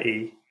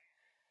anxiety,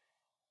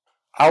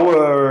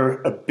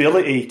 our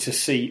ability to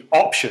see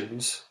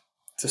options,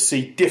 to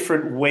see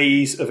different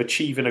ways of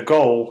achieving a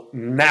goal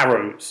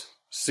narrows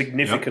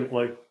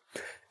significantly. Yep.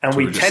 And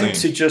we tend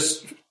to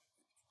just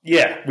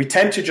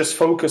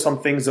focus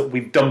on things that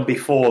we've done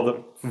before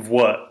that have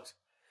worked.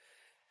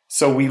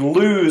 So we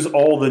lose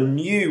all the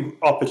new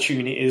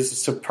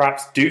opportunities to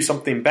perhaps do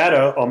something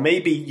better, or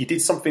maybe you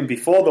did something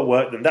before that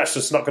worked and that's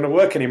just not going to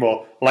work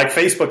anymore. Like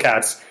Facebook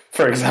ads,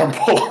 for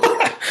example.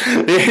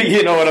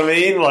 You know what I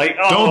mean? Like,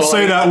 don't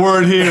say that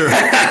word here.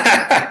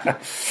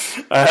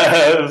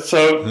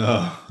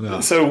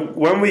 So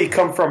when we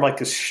come from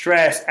like a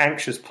stressed,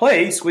 anxious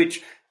place,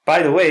 which,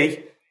 by the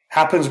way,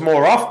 happens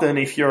more often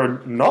if you're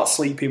not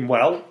sleeping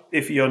well,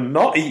 if you're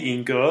not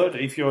eating good,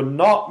 if you're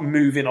not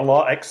moving a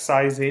lot,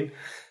 exercising,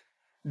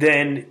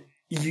 then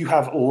you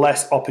have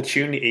less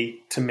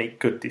opportunity to make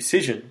good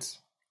decisions.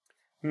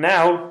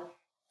 Now,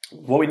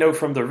 what we know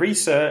from the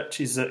research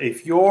is that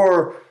if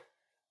you're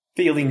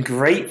feeling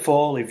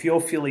grateful, if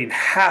you're feeling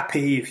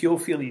happy, if you're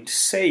feeling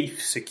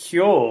safe,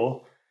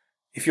 secure,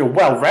 if you're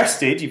well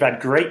rested, you've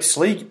had great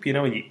sleep, and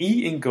you're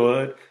eating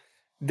good,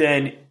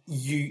 then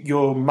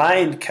your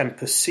mind can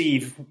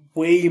perceive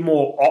way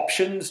more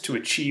options to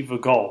achieve a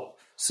goal.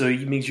 So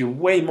it means you're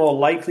way more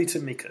likely to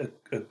make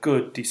a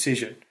good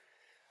decision.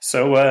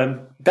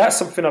 So that's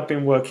something I've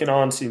been working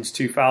on since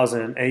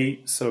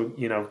 2008. So,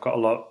 I've got a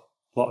lot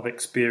of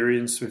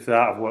experience with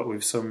that. I've worked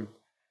with some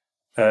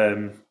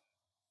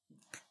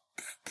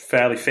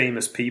fairly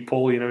famous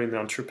people, in the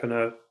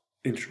entrepreneur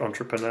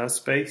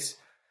space,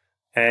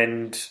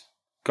 and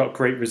got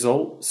great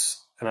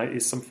results. And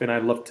it's something I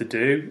love to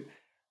do.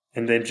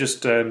 And then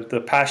just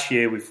the past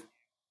year, we've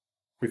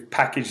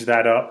packaged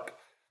that up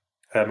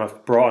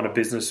I've brought on a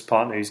business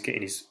partner who's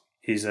getting his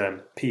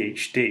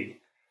PhD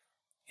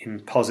in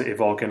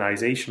positive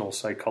organizational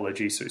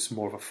psychology, so it's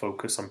more of a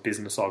focus on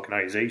business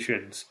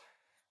organizations.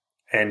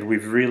 And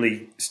we've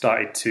really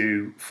started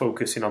to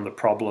focus in on the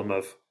problem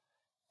of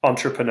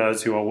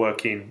entrepreneurs who are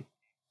working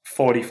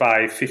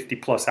 45, 50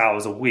 plus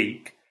hours a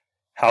week,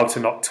 how to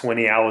knock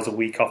 20 hours a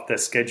week off their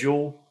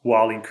schedule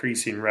while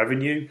increasing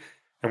revenue.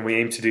 And we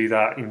aim to do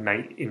that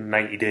in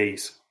 90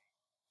 days.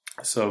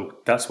 So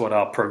that's what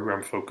our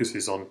program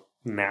focuses on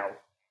now.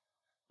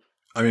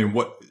 I mean,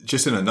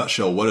 just in a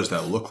nutshell, what does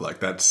that look like?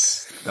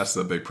 That's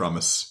the big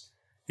promise.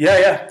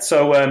 Yeah.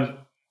 So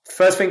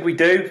first thing we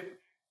do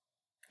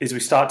is we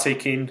start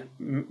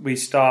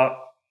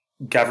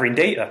gathering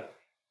data.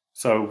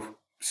 So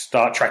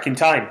start tracking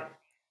time.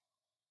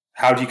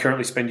 How do you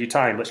currently spend your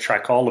time? Let's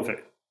track all of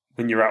it.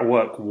 When you're at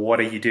work, what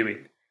are you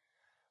doing?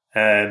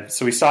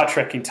 So we start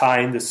tracking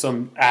time. There's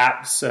some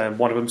apps.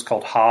 One of them is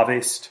called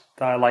Harvest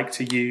that I like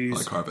to use. I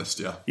like Harvest,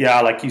 yeah. Yeah,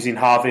 I like using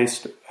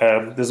Harvest.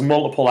 There's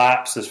multiple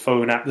apps. There's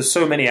phone apps. There's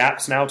so many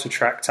apps now to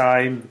track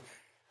time.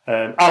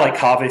 I like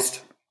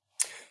Harvest.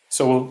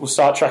 So we'll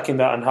start tracking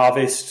that on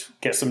Harvest,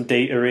 get some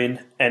data in.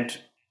 And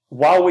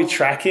while we're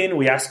tracking,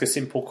 we ask a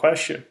simple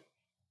question.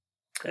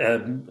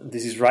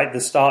 This is right at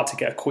the start to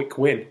get a quick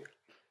win.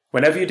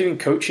 Whenever you're doing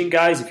coaching,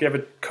 guys, if you're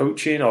ever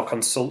coaching or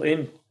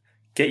consulting,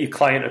 get your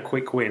client a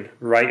quick win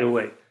right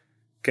away.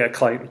 Get a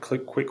client a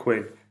quick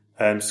win.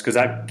 Because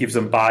that gives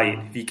them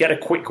buy-in. If you get a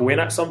quick win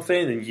at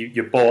something and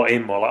you're bought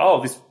in more, like,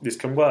 oh, this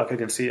can work, I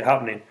can see it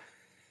happening.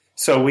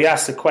 So we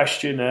ask the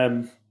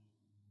question,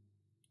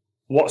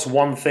 what's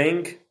one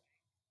thing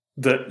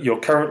that you're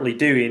currently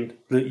doing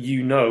that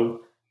you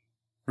know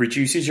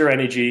reduces your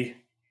energy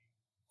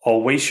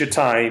or wastes your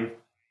time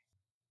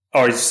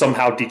or is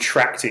somehow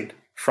detracting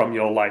from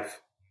your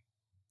life?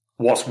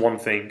 What's one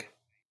thing?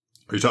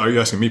 Are you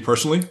asking me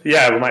personally?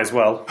 Yeah, we might as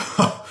well.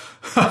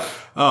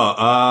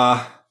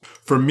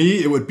 For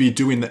me, it would be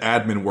doing the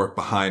admin work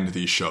behind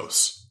these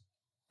shows.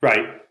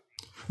 Right.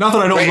 Not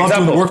that I don't love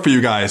doing the work for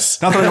you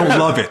guys. Not that I don't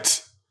love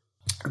it.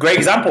 Great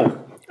example.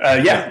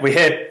 I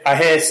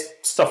hear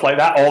stuff like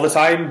that all the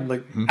time,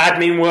 like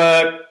admin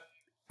work,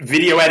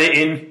 video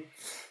editing.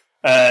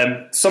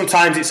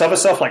 Sometimes it's other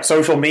stuff like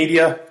social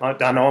media.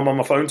 I know I'm on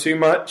my phone too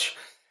much.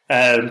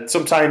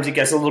 Sometimes it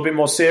gets a little bit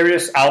more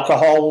serious.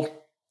 Alcohol,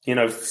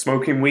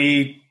 smoking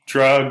weed,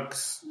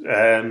 drugs.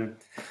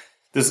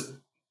 There's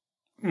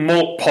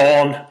more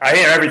porn. I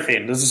hear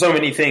everything. There's so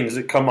many things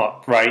that come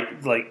up,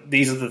 right? Like,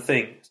 these are the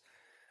things.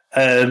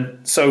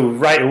 So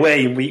right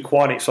away in week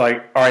one, it's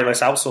like, all right,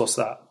 let's outsource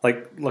that.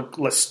 Like, look,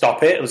 let's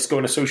stop it. Let's go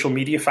on a social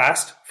media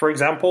fast, for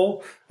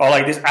example. Or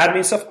like this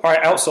admin stuff. All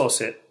right, outsource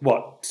it.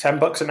 What,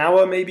 $10 an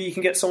hour? Maybe you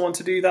can get someone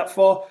to do that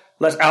for.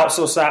 Let's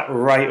outsource that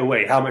right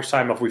away. How much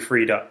time have we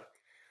freed up?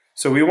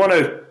 So we want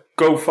to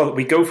go for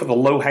the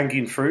low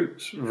hanging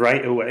fruits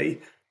right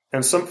away.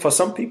 And for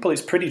some people,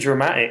 it's pretty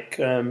dramatic.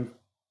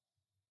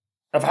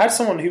 I've had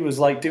someone who was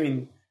like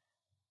doing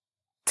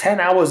 10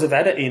 hours of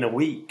editing a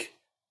week.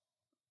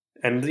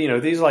 And,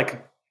 these are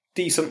like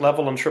decent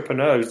level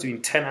entrepreneurs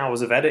doing 10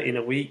 hours of editing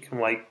a week.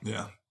 I'm like,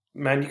 yeah,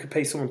 man, you could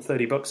pay someone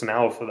 $30 an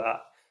hour for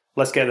that.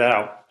 Let's get that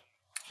out.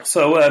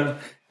 So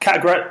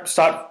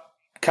start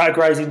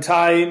categorizing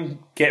time,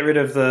 get rid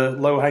of the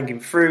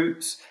low-hanging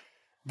fruits.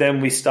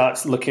 Then we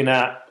start looking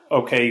at,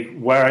 okay,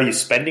 where are you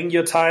spending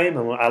your time?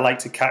 And I like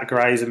to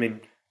categorize them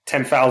in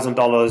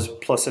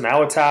 $10,000 plus an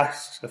hour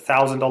tasks,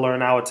 $1,000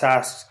 an hour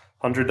tasks,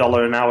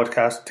 $100 an hour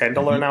tasks,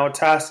 $10 an hour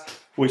tasks,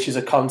 which is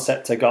a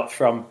concept I got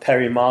from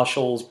Perry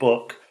Marshall's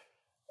book,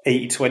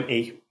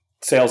 80-20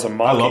 Sales and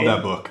Marketing. I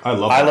love that book.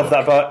 I love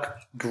that book.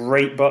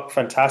 Great book.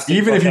 Fantastic.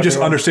 Even book, if you just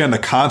understand the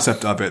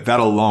concept of it, that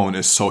alone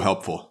is so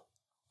helpful.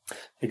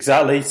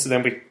 Exactly. So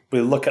then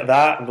we look at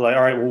that and be like,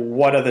 all right, well,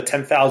 what are the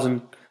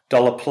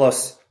 $10,000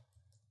 plus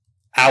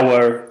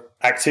hour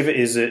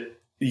activities that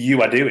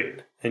you are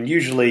doing? And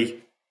usually,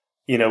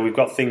 we've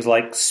got things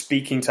like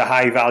speaking to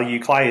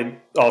high-value client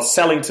or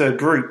selling to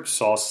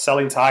groups or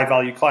selling to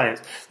high-value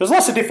clients. There's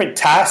lots of different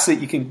tasks that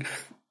you can,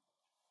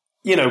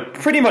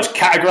 pretty much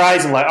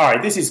categorize and like, all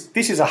right, this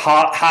is a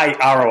high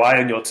ROI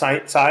on your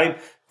time.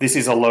 This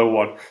is a low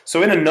one.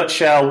 So in a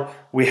nutshell,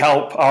 we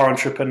help our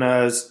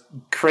entrepreneurs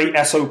create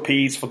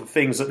SOPs for the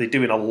things that they're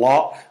doing a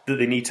lot that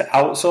they need to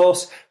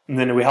outsource. And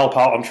then we help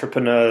our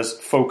entrepreneurs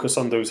focus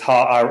on those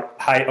high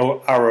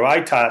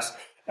ROI tasks.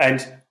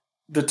 And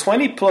the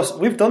 20 plus,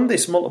 we've done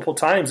this multiple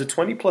times,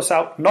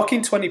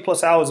 knocking 20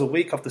 plus hours a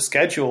week off the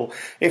schedule.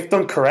 If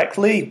done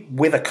correctly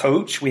with a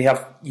coach,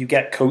 you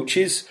get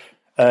coaches.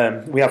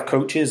 We have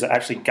coaches that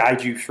actually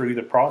guide you through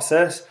the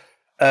process.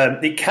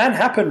 It can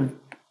happen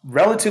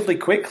relatively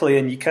quickly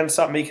and you can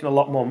start making a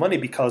lot more money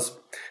because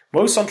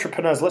most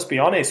entrepreneurs, let's be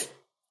honest,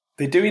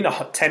 they're doing a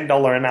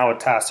 $10 an hour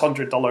task,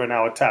 $100 an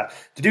hour task.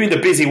 They're doing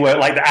the busy work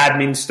like the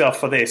admin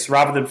stuff for this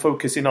rather than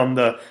focusing on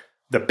the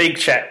big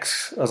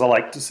checks, as I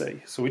like to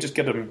say. So we just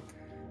get them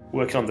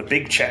working on the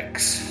big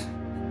checks.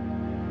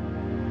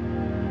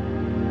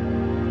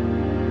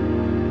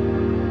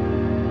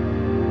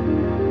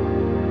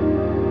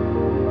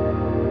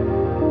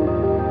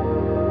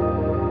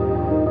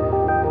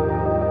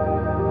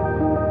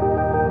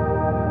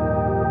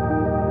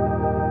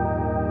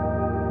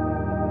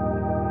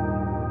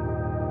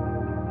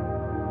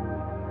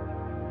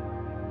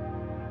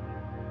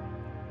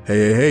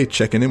 Hey,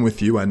 checking in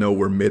with you. I know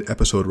we're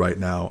mid-episode right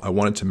now. I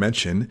wanted to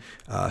mention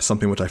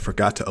something which I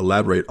forgot to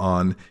elaborate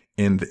on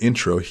in the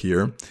intro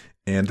here,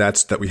 and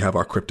that's that we have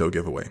our crypto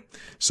giveaway.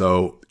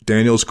 So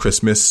Daniel's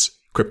Christmas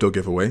crypto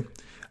giveaway.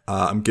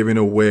 I'm giving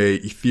away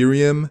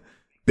Ethereum,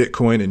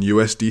 Bitcoin, and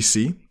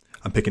USDC.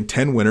 I'm picking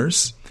 10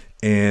 winners,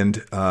 and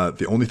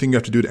the only thing you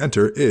have to do to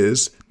enter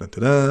is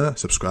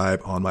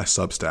subscribe on my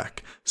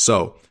Substack.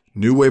 So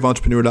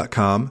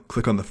newwaveentrepreneur.com,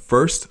 click on the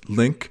first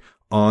link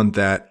on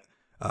that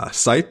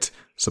site,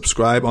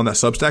 subscribe on that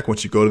Substack.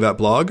 Once you go to that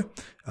blog,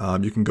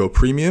 you can go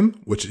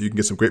premium, which you can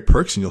get some great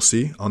perks, and you'll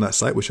see on that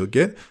site, which you'll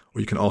get,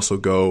 or you can also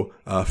go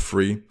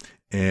free,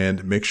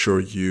 and make sure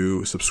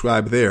you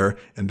subscribe there.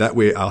 And that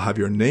way I'll have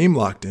your name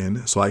locked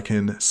in so I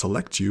can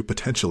select you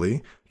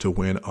potentially to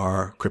win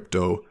our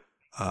crypto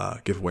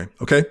giveaway.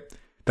 Okay.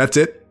 That's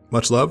it.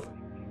 Much love.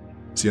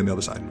 See you on the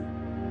other side.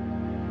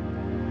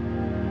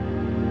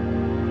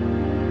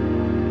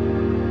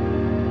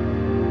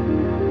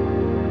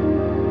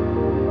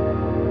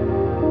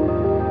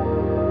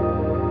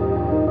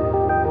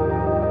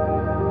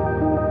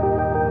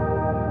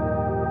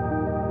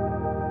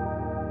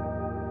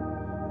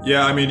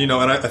 Yeah, I mean, and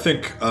I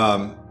think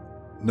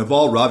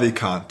Naval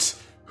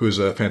Ravikant, who's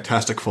a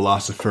fantastic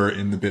philosopher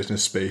in the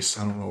business space,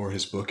 I don't know where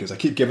his book is. I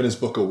keep giving his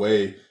book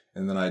away,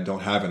 and then I don't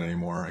have it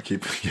anymore. I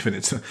keep giving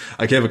it to,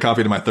 I gave a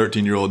copy to my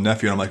 13-year-old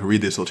nephew, and I'm like,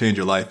 read this, it'll change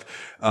your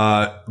life.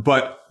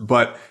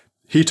 But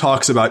he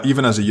talks about,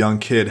 even as a young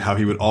kid, how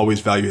he would always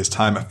value his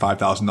time at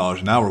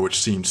 $5,000 an hour, which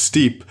seemed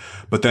steep.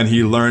 But then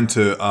he learned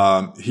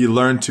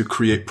to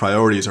create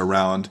priorities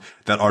around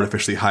that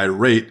artificially high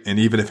rate. And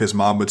even if his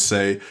mom would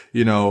say,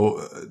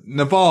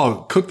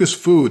 Naval, cook this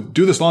food,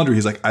 do this laundry,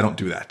 he's like, I don't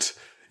do that,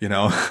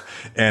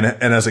 and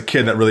as a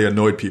kid, that really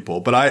annoyed people.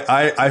 But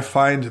I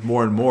find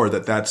more and more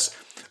that that's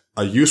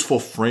a useful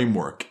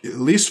framework, at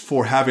least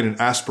for having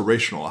a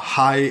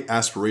high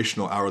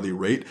aspirational hourly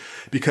rate,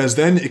 because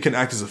then it can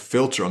act as a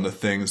filter on the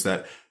things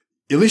that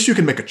at least you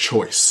can make a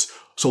choice.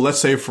 So let's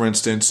say, for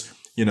instance,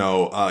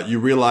 you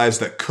realize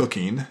that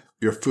cooking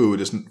your food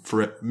isn't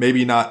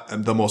maybe not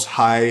the most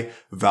high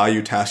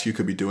value task you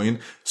could be doing.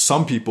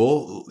 Some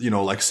people,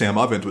 like Sam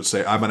Ovens would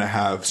say, I'm going to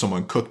have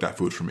someone cook that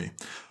food for me.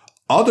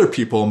 Other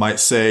people might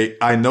say,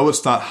 I know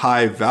it's not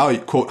high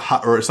value,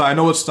 I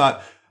know it's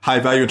not high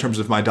value in terms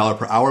of my dollar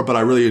per hour, but I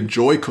really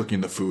enjoy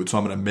cooking the food, so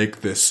I'm going to make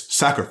this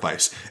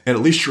sacrifice. And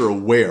at least you're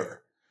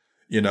aware,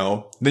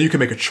 then you can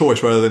make a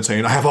choice rather than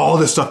saying, I have all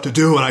this stuff to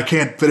do and I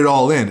can't fit it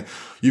all in.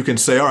 You can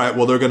say, all right,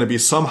 well, there are going to be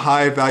some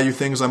high value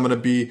things I'm going to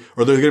be,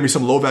 or there are going to be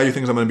some low value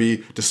things I'm going to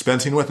be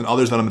dispensing with, and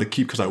others that I'm going to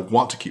keep because I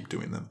want to keep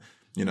doing them.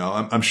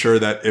 I'm sure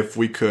that if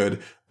we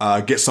could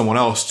get someone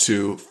else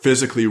to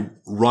physically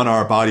run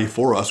our body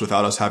for us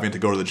without us having to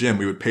go to the gym,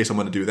 we would pay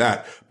someone to do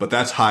that. But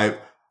that's high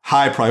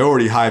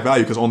priority, high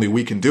value, because only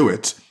we can do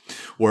it.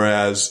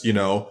 Whereas,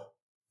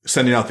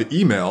 sending out the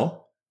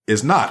email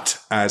is not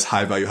as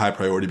high value, high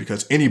priority,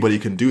 because anybody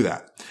can do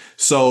that.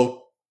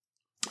 So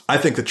I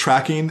think the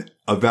tracking,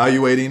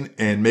 evaluating,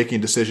 and making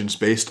decisions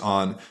based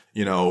on,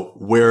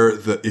 where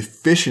the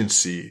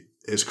efficiency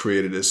is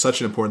created is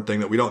such an important thing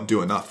that we don't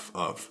do enough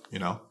of,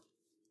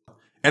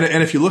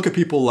 And if you look at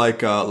people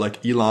like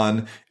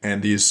Elon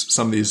and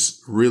some of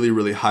these really,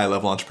 really high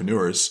level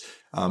entrepreneurs,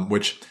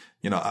 which,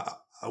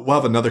 we'll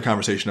have another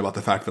conversation about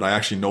the fact that I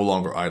actually no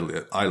longer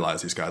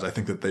idolize these guys. I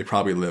think that they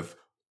don't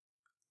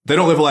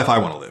live a life I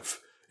want to live.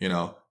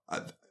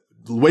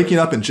 Waking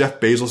up in Jeff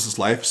Bezos'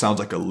 life sounds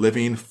like a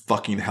living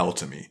fucking hell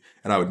to me,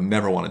 and I would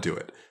never want to do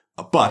it.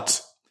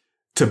 But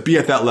to be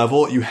at that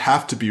level, you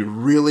have to be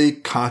really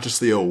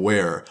consciously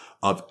aware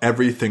of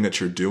everything that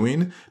you're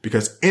doing,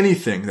 because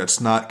anything that's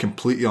not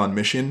completely on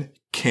mission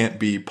can't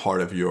be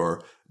part of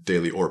your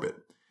daily orbit.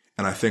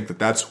 And I think that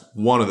that's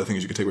one of the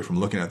things you can take away from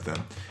looking at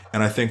them.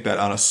 And I think that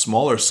on a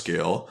smaller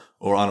scale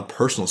or on a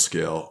personal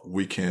scale,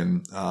 we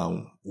can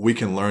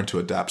learn to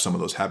adapt some of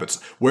those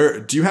habits. Where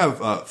do you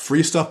have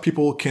free stuff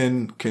people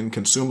can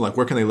consume? Like,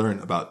 where can they learn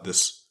about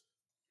this?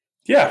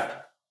 Yeah.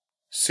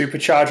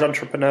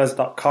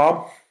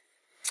 Superchargeentrepreneurs.com.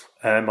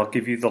 I'll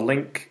give you the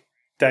link,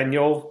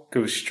 Daniel.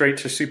 Go straight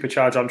to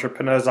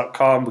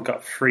superchargeentrepreneurs.com. We've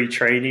got free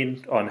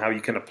training on how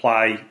you can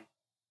apply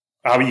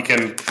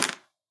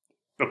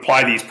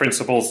these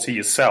principles to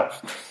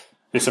yourself.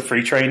 It's a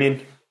free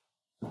training,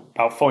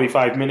 about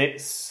 45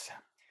 minutes.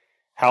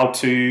 How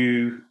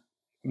to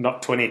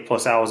knock 20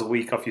 plus hours a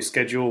week off your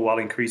schedule while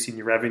increasing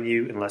your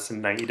revenue in less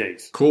than 90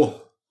 days.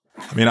 Cool.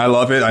 I mean, I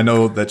love it. I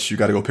know that you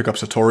got to go pick up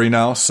Satori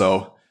now,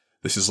 so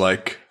this is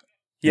like...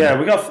 Yeah,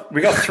 we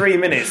got 3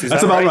 minutes.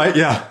 That's about right?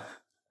 Yeah.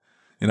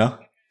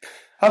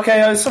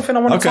 Okay, it's something I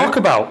want to talk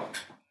about.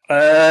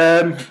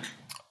 I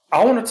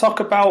want to talk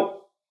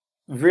about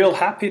real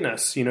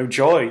happiness,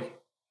 joy.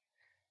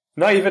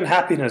 Not even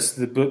happiness,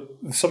 but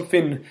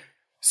something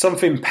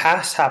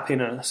past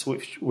happiness,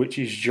 which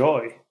is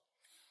joy.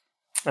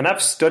 And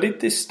I've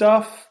studied this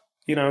stuff,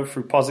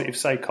 through positive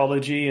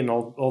psychology and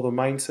all the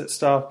mindset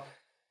stuff.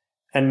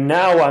 And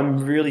now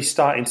I'm really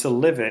starting to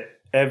live it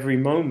every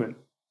moment.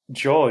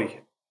 Joy.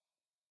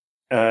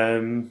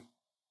 And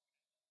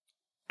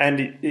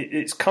And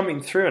it's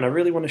coming through, and I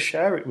really want to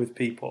share it with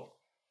people.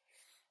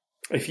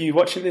 If you're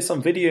watching this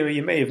on video,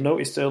 you may have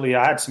noticed earlier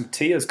I had some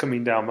tears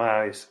coming down my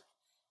eyes.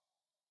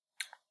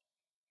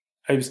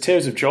 It was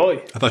tears of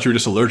joy. I thought you were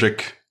just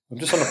allergic. I'm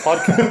just on a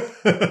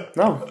podcast.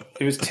 No,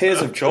 it was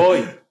tears of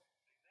joy.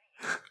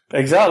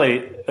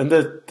 Exactly. And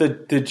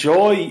the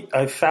joy,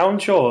 I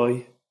found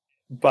joy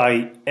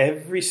by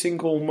every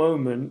single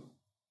moment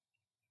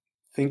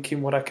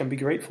thinking what I can be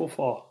grateful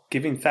for,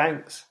 giving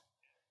thanks.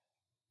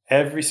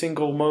 Every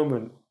single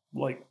moment,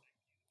 like,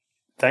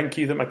 thank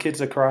you that my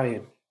kids are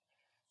crying.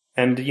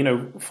 And, you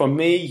know, for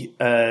me,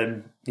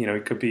 you know,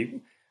 it could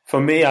be, for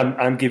me,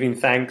 I'm giving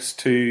thanks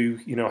to,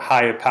 you know,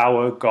 higher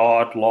power,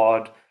 God,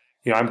 Lord.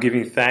 You know, I'm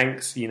giving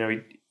thanks, you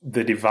know,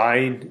 the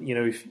divine. You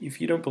know,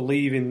 if you don't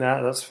believe in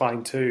that, that's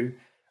fine too.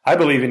 I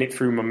believe in it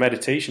through my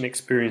meditation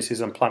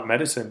experiences and plant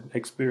medicine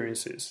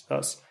experiences.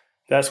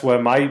 That's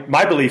where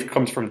my belief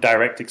comes from,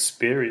 direct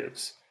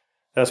experience.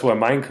 That's where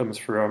mine comes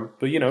from.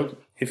 But, you know,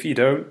 if you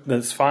don't,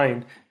 that's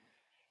fine.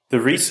 The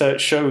research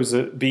shows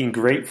that being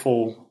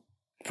grateful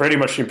pretty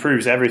much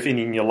improves everything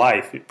in your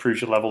life. It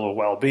improves your level of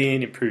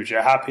well-being, improves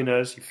your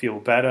happiness, you feel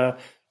better.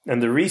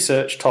 And the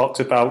research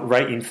talks about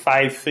writing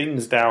 5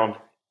 things down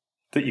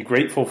that you're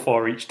grateful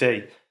for each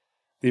day.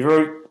 They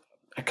wrote,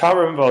 I can't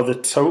remember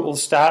the total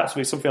stats,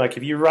 but it's something like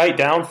if you write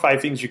down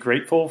 5 things you're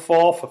grateful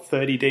for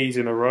 30 days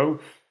in a row,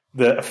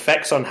 the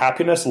effects on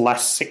happiness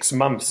last 6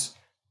 months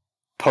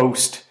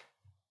post.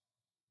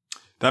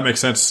 That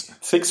makes sense.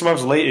 6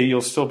 months later,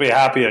 you'll still be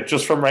happier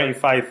just from writing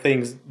 5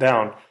 things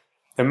down.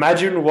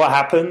 Imagine what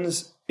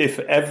happens if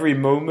every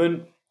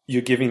moment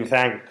you're giving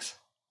thanks.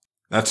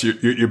 That's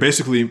you're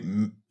basically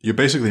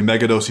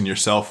megadosing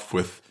yourself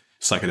with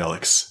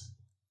psychedelics.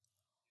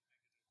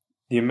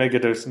 You're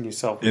megadosing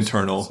yourself with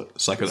internal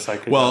psychedelics.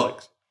 Psychedelics. Well,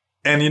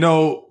 and you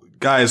know,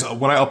 guys,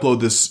 when I upload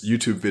this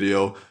YouTube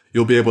video,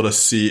 you'll be able to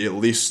see at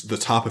least the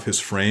top of his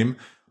frame.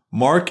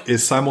 Mark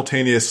is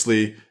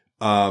simultaneously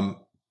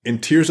in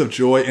tears of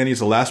joy, and he's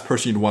the last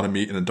person you'd want to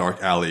meet in a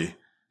dark alley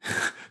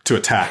to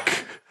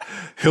attack.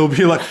 He'll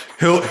be like,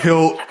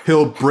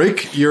 he'll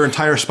break your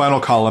entire spinal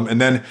column,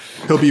 and then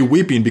he'll be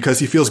weeping because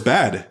he feels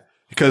bad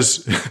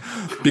because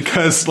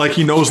like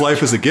he knows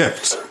life is a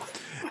gift.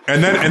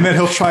 And then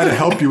he'll try to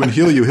help you and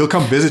heal you. He'll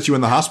come visit you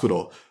in the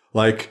hospital.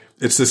 Like,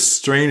 it's this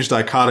strange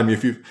dichotomy.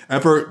 If you've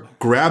ever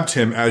grabbed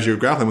him as you're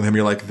grappling with him,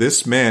 you're like,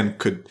 this man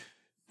could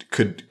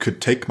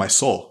take my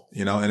soul,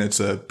 you know, and it's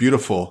a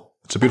beautiful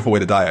way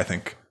to die, I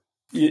think.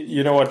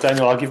 You know what,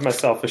 Daniel, I'll give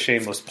myself a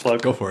shameless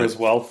plug Go for it. as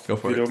well, Go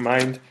for if you it. don't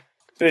mind.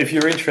 If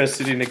you're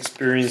interested in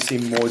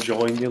experiencing more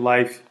joy in your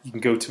life, you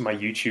can go to my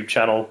YouTube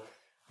channel,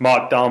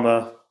 Mark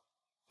Dhamma.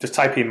 Just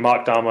type in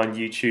Mark Dhamma on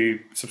YouTube,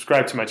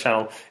 subscribe to my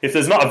channel. If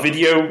there's not a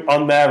video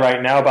on there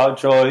right now about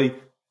joy,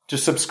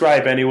 just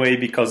subscribe anyway,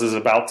 because there's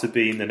about to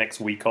be in the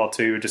next week or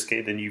two. We're just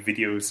getting the new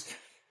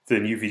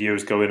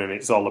videos going, and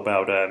it's all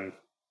about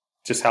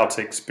just how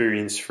to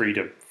experience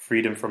freedom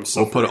from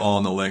suffering. We'll put it all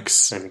in the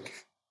links. And,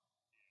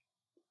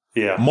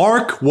 yeah.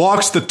 Mark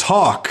walks the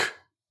talk.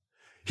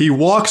 He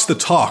walks the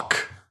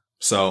talk.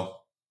 So.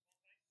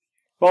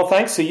 Well,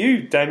 thanks to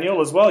you,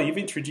 Daniel, as well. You've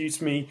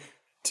introduced me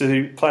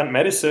to plant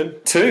medicine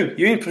too.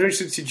 You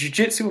introduced me to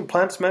jiu-jitsu and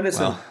plant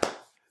medicine. Well,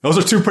 those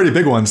are 2 pretty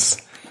big ones.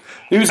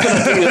 Who's going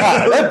to do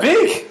that? They're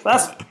big.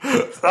 That's.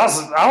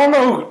 I don't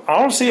know. I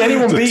don't see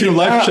anyone beating 2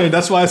 life that. change.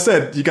 That's why I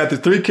said you got the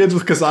 3 kids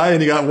with Kasai,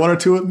 and you got 1 or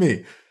 2 with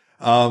me.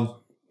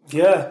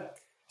 Yeah.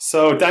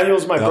 So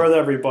Daniel's my brother,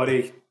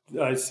 everybody.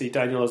 I see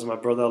Daniel as my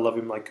brother. I love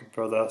him like a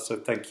brother. So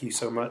thank you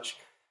so much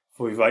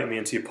for inviting me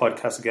into your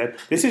podcast again.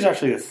 This is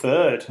actually the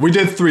 3rd. We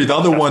did 3. The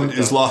other one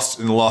is lost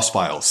in the lost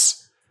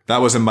files. That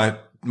was in my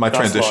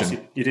transition.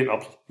 Lost. You didn't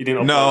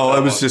upload. No, that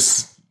it was one.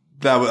 just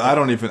that.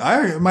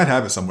 I might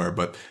have it somewhere,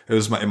 but it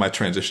was in my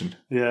transition.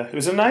 Yeah, it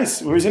was in a nice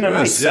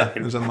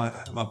setting. It was in my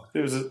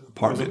It was a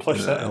apartment plush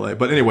in setting. LA.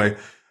 But anyway,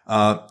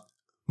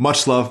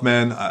 much love,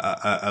 man.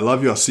 I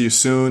love you. I'll see you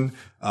soon.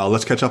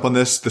 Let's catch up on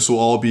this. This will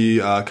all be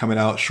coming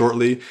out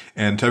shortly.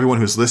 And to everyone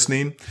who's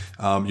listening,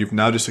 you've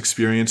now just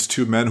experienced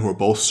 2 men who are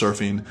both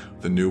surfing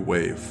the new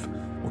wave.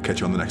 We'll catch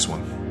you on the next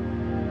one.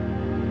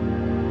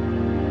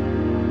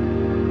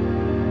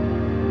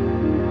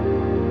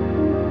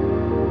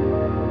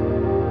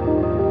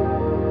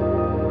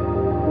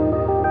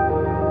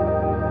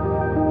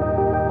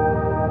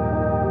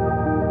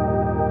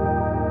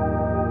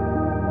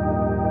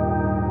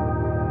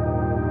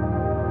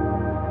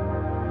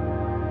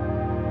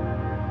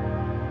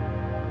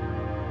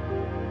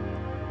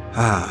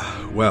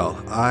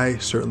 Well, I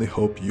certainly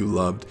hope you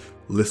loved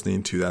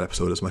listening to that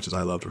episode as much as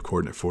I loved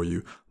recording it for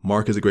you.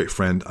 Mark is a great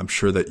friend. I'm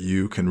sure that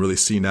you can really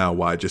see now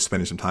why just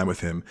spending some time with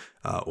him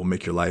will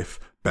make your life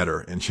better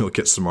and you'll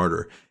get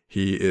smarter.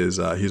 He's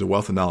a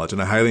wealth of knowledge,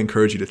 and I highly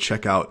encourage you to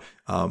check out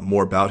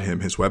more about him,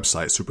 his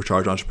website,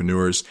 Supercharged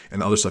Entrepreneurs,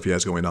 and other stuff he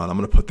has going on. I'm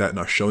going to put that in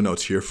our show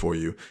notes here for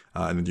you,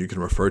 and then you can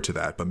refer to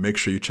that. But make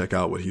sure you check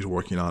out what he's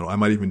working on. I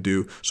might even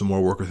do some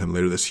more work with him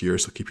later this year,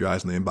 so keep your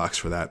eyes in the inbox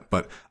for that.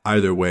 But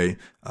either way,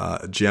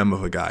 a gem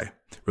of a guy.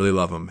 Really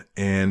love him.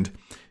 And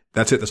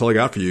that's it. That's all I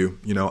got for you.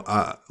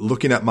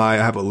 Looking at I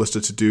have a list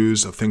of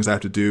to-dos of things I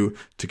have to do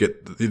to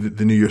get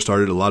the new year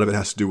started. A lot of it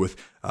has to do with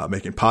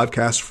making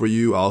podcasts for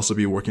you. I'll also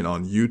be working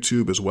on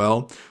YouTube as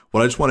well.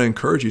 What I just want to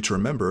encourage you to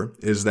remember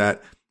is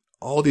that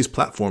all these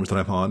platforms that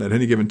I'm on at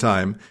any given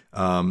time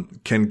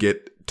can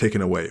get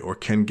taken away or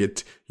can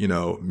get,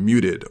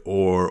 muted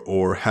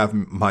or have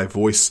my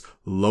voice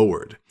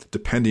lowered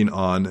depending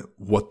on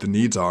what the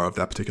needs are of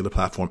that particular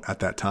platform at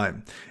that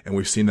time. And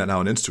we've seen that now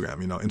on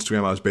Instagram.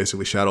 Instagram, I was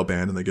basically shadow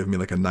banned and they give me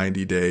like a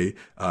 90-day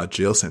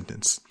jail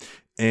sentence.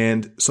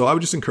 And so I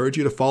would just encourage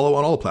you to follow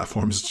on all the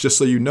platforms, just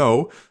so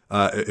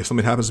if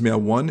something happens to me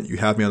on one, you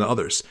have me on the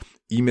others.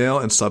 Email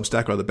and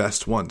Substack are the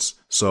best ones.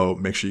 So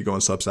make sure you go on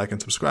Substack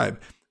and subscribe.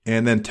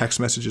 And then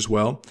text message as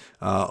well.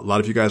 A lot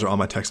of you guys are on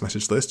my text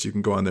message list. You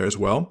can go on there as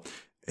well.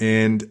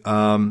 And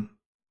then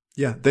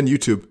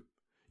YouTube.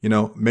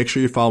 Make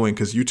sure you're following,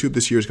 because YouTube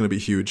this year is going to be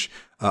huge.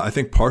 I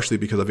think partially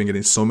because I've been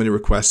getting so many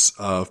requests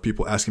of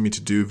people asking me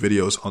to do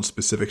videos on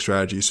specific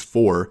strategies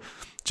for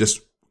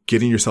just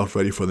getting yourself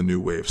ready for the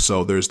new wave.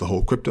 So there's the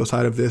whole crypto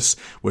side of this,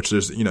 which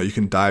there's, you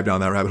can dive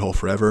down that rabbit hole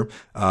forever.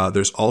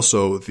 There's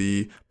also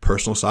the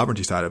personal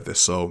sovereignty side of this.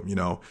 So,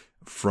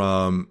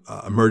 from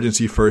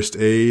emergency first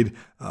aid,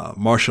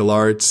 martial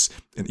arts,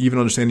 and even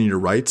understanding your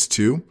rights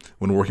too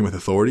when working with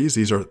authorities.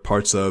 These are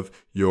parts of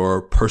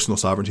your personal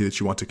sovereignty that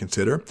you want to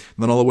consider. And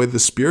then all the way to the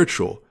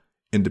spiritual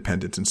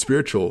independence and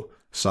spiritual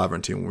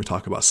sovereignty when we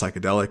talk about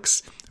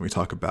psychedelics and we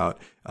talk about,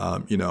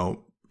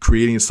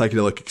 creating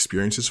psychedelic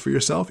experiences for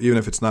yourself, even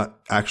if it's not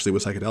actually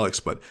with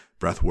psychedelics, but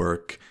breath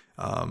work,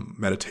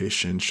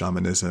 meditation,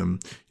 shamanism,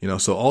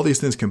 so all these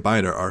things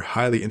combined are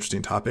highly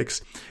interesting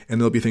topics.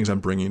 And there'll be things I'm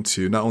bringing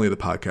to not only the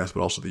podcast,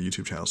 but also the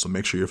YouTube channel. So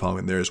make sure you're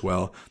following there as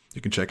well.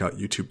 You can check out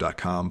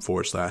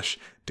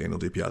youtube.com/Daniel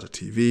D. Piazza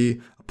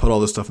TV. I'll put all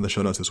this stuff in the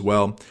show notes as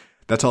well.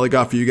 That's all I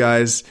got for you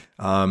guys.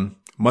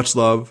 Much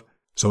love.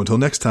 So until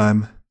next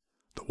time,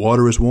 the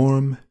water is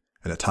warm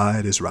and the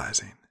tide is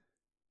rising.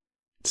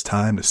 It's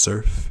time to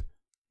surf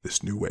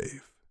this new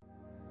wave.